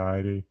like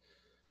anxiety,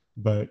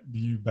 but do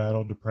you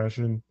battle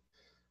depression?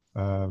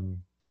 No.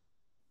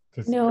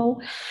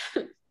 No.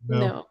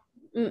 No.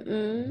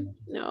 Mm-mm.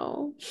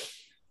 No.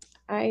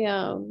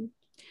 I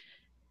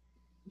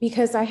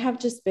because I have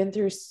just been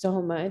through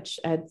so much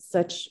at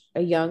such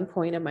a young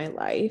point in my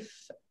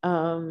life.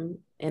 And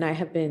I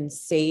have been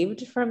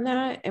saved from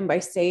that. And by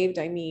saved,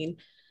 I mean,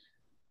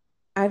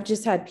 I've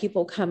just had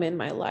people come in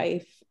my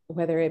life,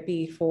 whether it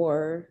be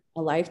for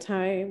a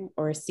lifetime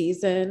or a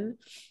season,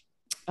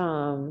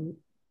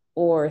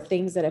 or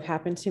things that have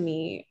happened to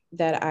me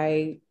that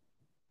I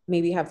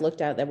maybe have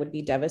looked at that would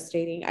be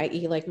devastating,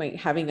 i.e., like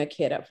having a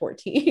kid at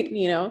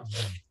 14,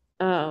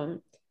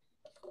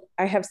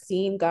 I have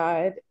seen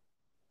God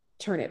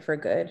turn it for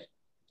good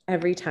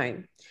every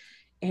time.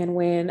 And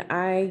when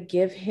I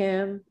give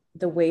him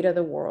the weight of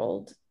the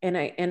world,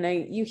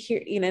 you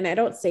hear, and I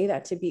don't say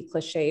that to be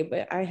cliche,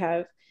 but I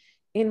have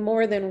in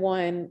more than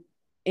one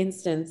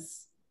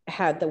instance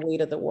had the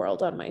weight of the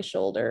world on my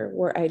shoulder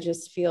where I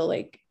just feel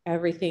like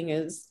everything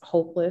is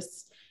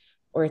hopeless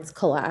or it's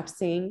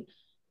collapsing.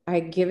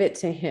 I give it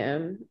to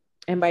him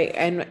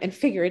and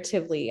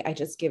figuratively, I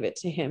just give it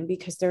to him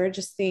because there are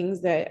just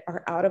things that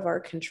are out of our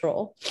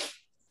control,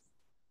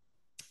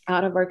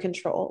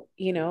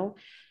 you know.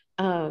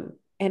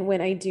 And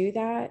when I do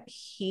that,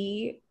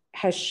 he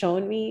has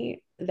shown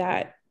me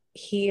that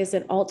he is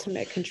in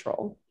ultimate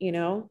control, you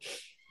know.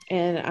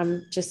 And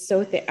I'm just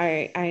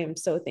I am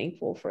so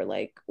thankful for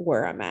like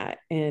where I'm at.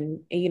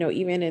 And you know,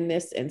 even in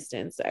this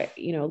instance,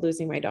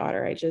 losing my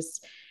daughter,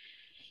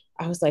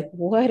 I was like,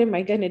 what am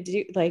I going to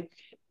do? Like,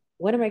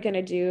 what am I going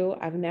to do?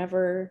 I've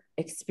never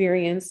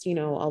experienced, you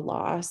know, a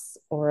loss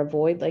or a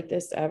void like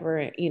this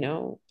ever, you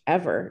know,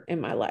 ever in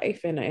my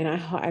life. And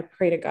I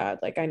pray to God,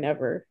 like I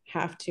never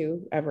have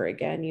to ever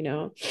again, you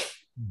know.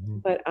 Mm-hmm.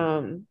 But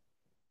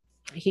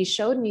he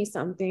showed me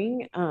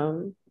something.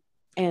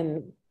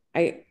 And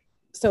I,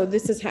 so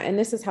this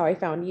is how I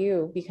found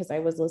you, because I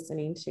was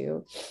listening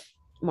to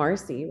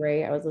Marcy,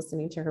 right? I was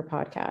listening to her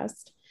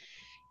podcast.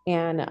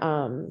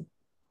 And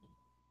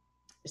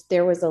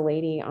there was a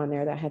lady on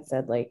there that had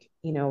said, like,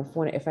 you know,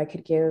 if I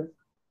could give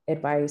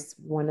advice,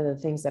 one of the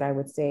things that I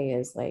would say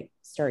is like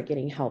start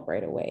getting help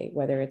right away,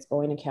 whether it's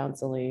going to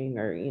counseling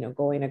or, you know,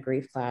 going to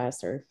grief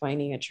class or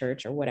finding a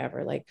church or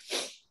whatever. Like,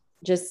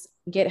 just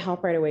get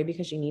help right away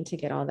because you need to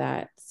get all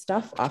that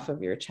stuff off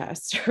of your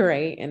chest,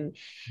 right? And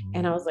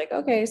I was like,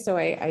 okay. So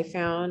I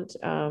found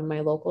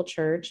my local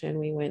church, and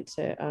we went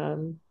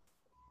to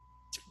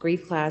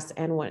grief class.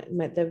 And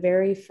the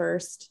very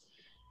first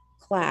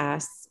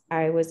class,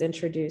 I was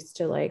introduced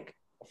to like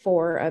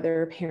 4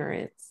 other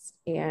parents,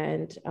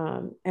 and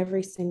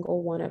every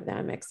single one of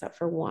them, except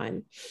for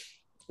one,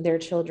 their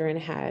children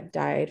had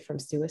died from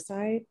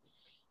suicide,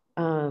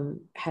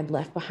 had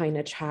left behind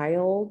a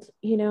child,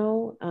 you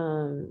know.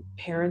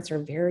 Parents are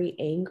very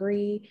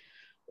angry,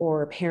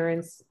 or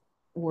parents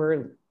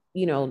were,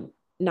 you know,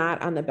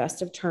 not on the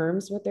best of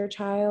terms with their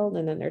child,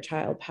 and then their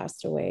child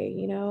passed away,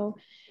 you know.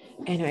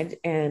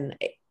 And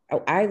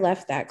I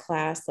left that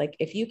class like,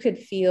 if you could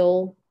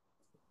feel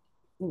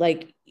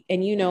like,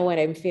 and you know what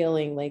I'm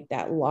feeling, like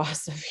that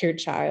loss of your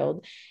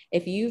child,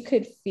 if you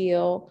could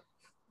feel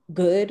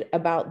good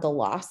about the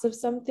loss of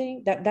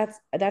something,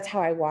 that's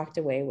how I walked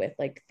away with,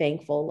 like,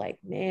 thankful, like,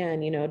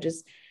 man, you know,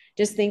 just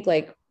think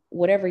like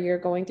whatever you're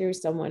going through,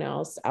 someone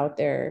else out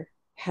there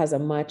has a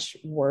much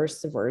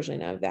worse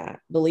version of that,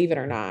 believe it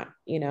or not,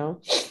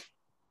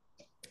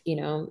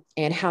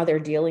 and how they're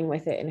dealing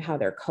with it and how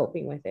they're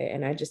coping with it.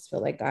 And I just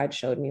feel like God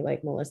showed me,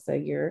 like, Melissa,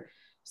 you're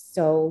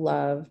so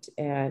loved.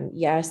 And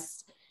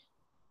yes,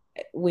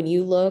 when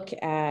you look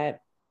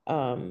at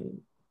a,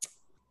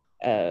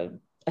 a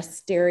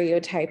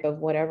stereotype of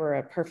whatever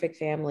a perfect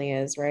family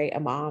is, right? A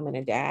mom and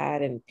a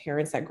dad and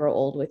parents that grow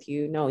old with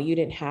you. No, you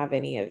didn't have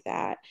any of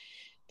that.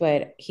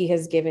 But he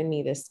has given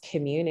me this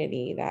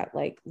community that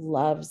like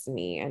loves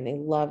me, and they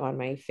love on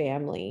my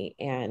family.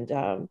 And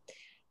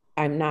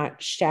I'm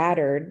not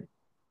shattered,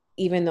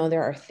 even though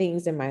there are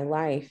things in my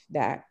life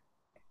that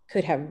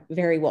could have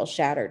very well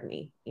shattered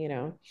me, you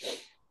know?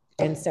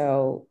 And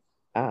so,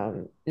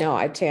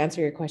 no, to answer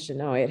your question,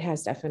 no, it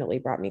has definitely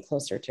brought me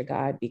closer to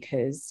God,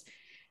 because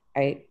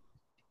I,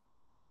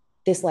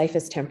 this life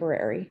is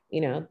temporary,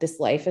 you know, this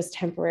life is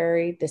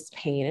temporary, this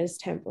pain is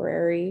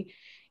temporary.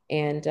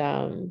 And,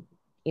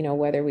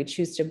 whether we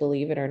choose to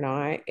believe it or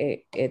not,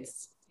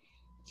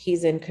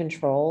 he's in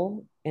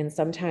control. And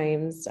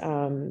sometimes,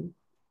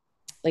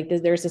 like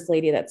there's this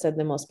lady that said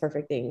the most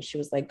perfect thing. She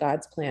was like,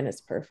 God's plan is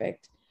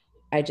perfect.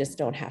 I just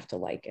don't have to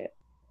like it.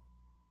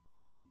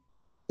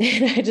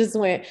 And I just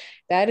went,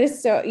 that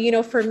is so,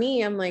 for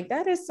me, I'm like,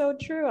 that is so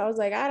true. I was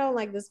like, I don't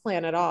like this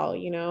plan at all.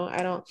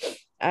 I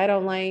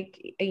don't like,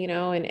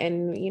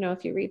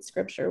 if you read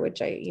scripture,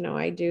 which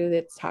I do,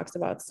 that talks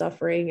about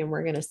suffering, and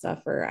we're going to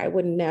suffer. I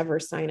would never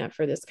sign up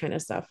for this kind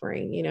of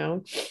suffering,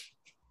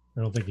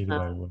 I don't think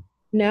anybody would.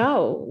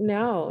 No,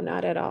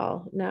 not at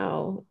all.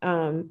 No.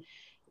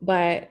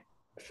 But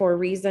for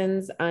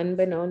reasons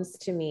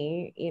unbeknownst to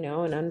me,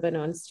 and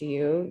unbeknownst to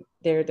you,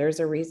 there's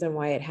a reason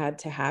why it had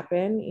to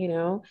happen,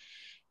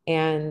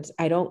 and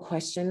I don't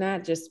question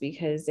that, just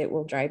because it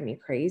will drive me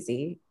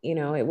crazy.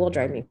 It will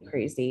drive me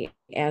crazy.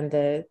 And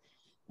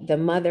the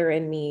mother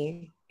in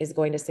me is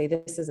going to say,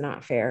 this is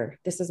not fair.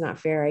 This is not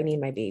fair. I need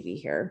my baby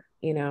here,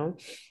 and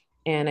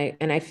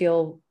I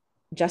feel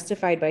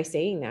justified by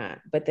saying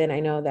that. But then I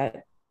know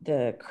that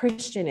the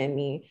Christian in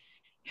me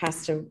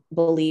has to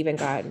believe in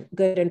God,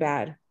 good and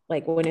bad.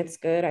 Like when it's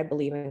good, I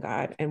believe in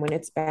God. And when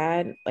it's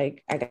bad,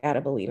 like I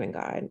gotta believe in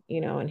God,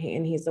 and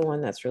he's the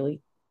one that's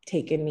really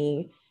taken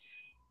me,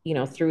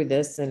 through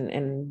this,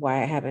 and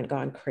why I haven't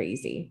gone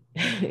crazy,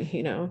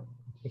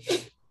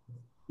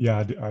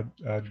 Yeah,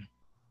 I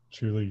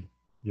truly,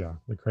 yeah,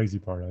 the crazy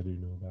part I do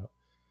know about.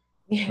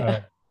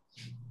 Yeah.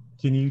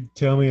 Can you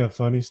tell me a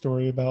funny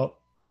story about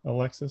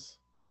Alexis?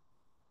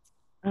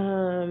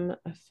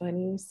 A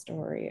funny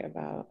story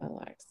about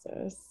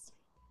Alexis.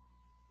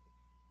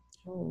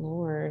 Oh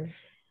Lord.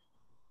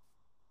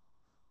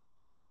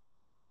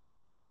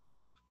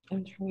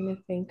 I'm trying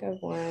to think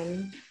of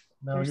one.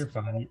 No, you're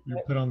fine.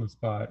 You're put on the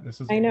spot.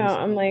 I know. This.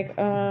 I'm like,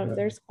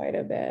 there's quite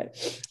a bit.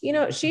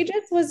 She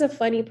just was a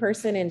funny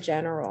person in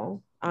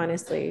general,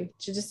 honestly.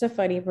 She's just a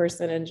funny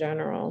person in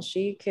general.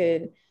 She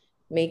could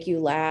make you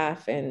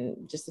laugh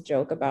and just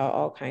joke about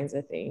all kinds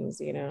of things.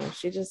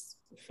 She just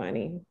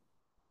funny.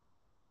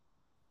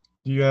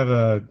 Do you have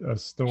a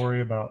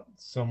story about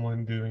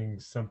someone doing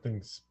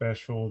something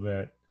special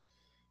that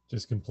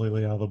just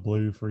completely out of the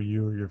blue for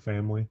you or your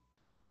family?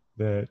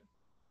 That,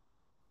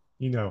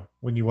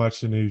 when you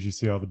watch the news, you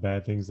see all the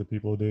bad things that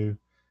people do.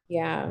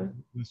 Yeah.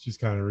 This just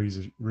kind of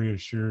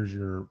reassures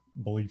your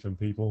belief in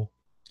people.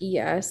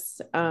 Yes.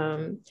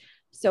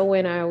 So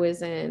when I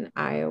was in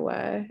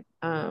Iowa,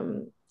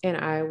 and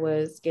I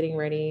was getting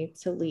ready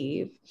to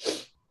leave,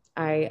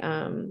 I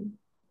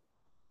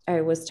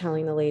was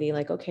telling the lady,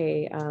 like,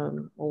 okay,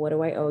 well, what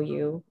do I owe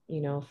you,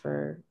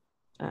 for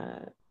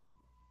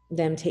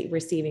them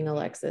receiving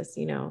Alexis.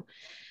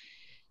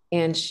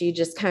 And she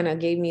just kind of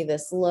gave me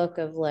this look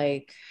of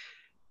like,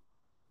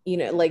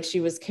 like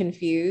she was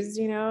confused,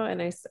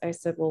 and I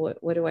said, well,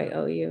 what do I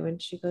owe you? And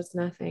she goes,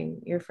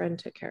 nothing. Your friend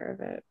took care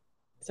of it.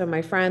 So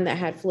my friend that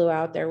had flew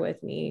out there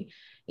with me,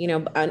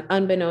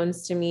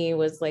 unbeknownst to me,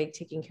 was like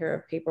taking care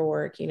of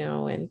paperwork,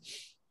 and,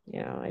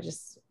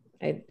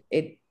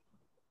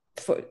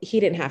 he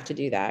didn't have to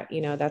do that.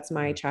 That's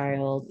my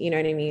child, you know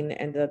what I mean?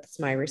 And that's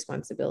my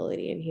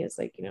responsibility. And he was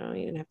like, you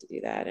didn't have to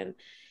do that. And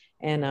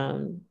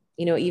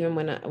even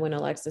when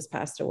Alexis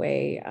passed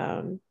away,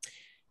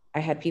 I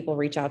had people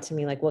reach out to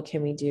me like, what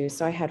can we do?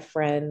 So I had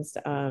friends,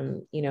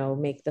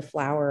 make the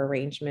flower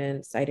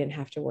arrangements. I didn't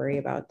have to worry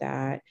about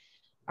that.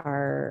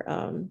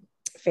 Our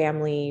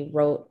family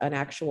wrote an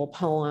actual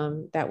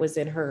poem that was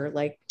in her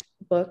like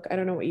book. I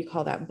don't know what you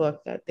call that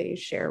book that they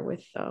share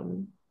with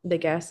the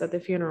guests at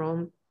the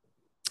funeral.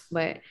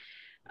 But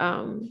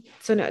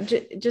so no,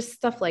 just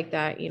stuff like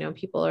that.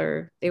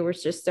 They were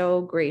just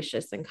so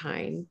gracious and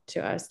kind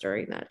to us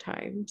during that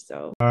time.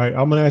 So, All right,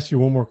 I'm going to ask you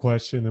one more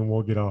question and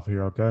we'll get off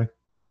here, okay?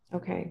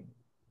 Okay.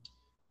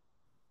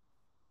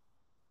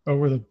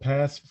 Over the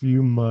past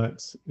few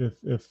months,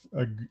 if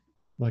a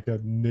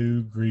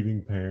new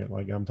grieving parent,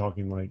 like I'm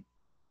talking like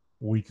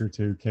week or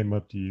two, came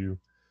up to you,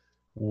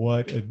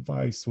 what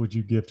advice would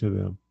you give to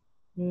them?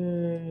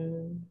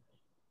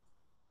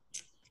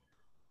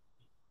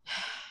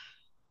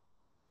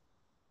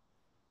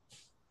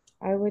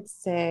 I would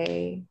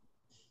say,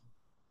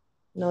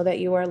 know that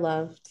you are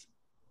loved.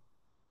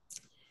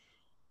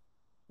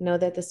 Know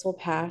that this will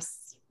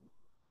pass,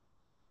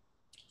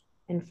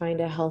 and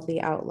find a healthy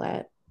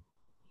outlet.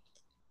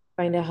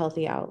 Right?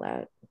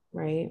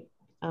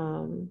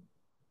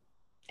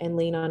 And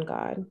lean on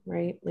God,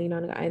 right? Lean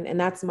on God. And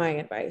that's my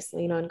advice.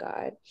 Lean on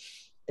God.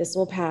 This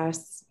will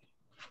pass,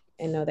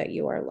 and know that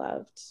you are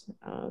loved.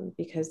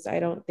 Because I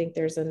don't think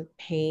there's a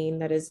pain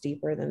that is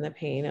deeper than the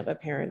pain of a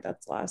parent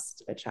that's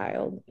lost a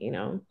child.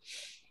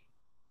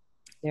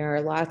 There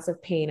are lots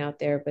of pain out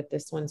there, but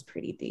this one's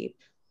pretty deep,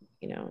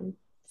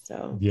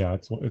 so. Yeah,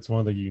 it's one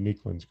of the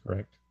unique ones,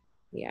 correct?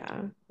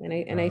 Yeah.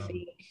 And I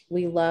think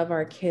we love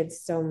our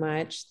kids so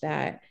much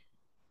that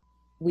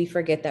we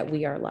forget that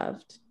we are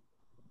loved,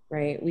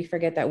 right? We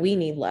forget that we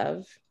need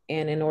love.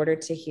 And in order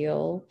to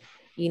heal,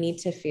 you need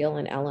to feel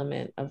an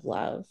element of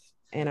love.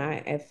 And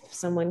if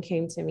someone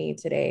came to me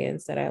today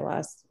and said, I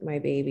lost my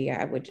baby,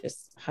 I would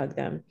just hug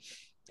them.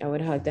 I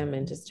would hug them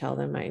and just tell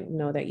them, I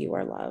know that you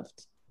are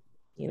loved,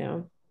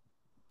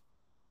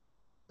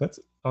 That's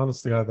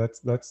honestly,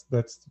 that's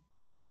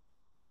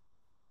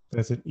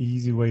an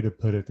easy way to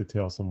put it, to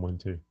tell someone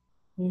too.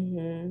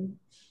 Mm-hmm.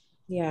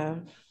 Yeah.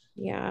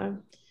 Yeah.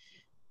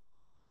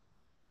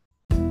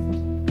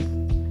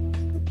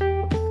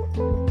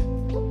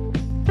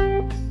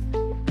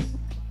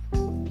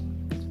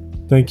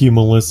 Thank you,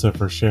 Melissa,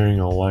 for sharing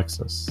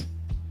Alexis.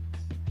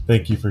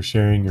 Thank you for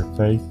sharing your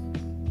faith.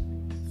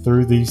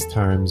 Through these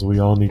times, we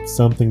all need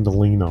something to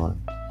lean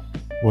on,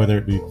 whether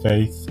it be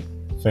faith,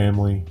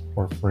 family,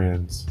 or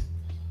friends.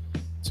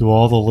 To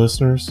all the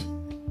listeners,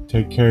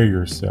 take care of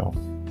yourself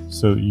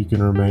so that you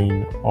can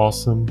remain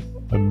awesome,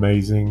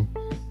 amazing,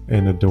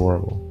 and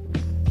adorable.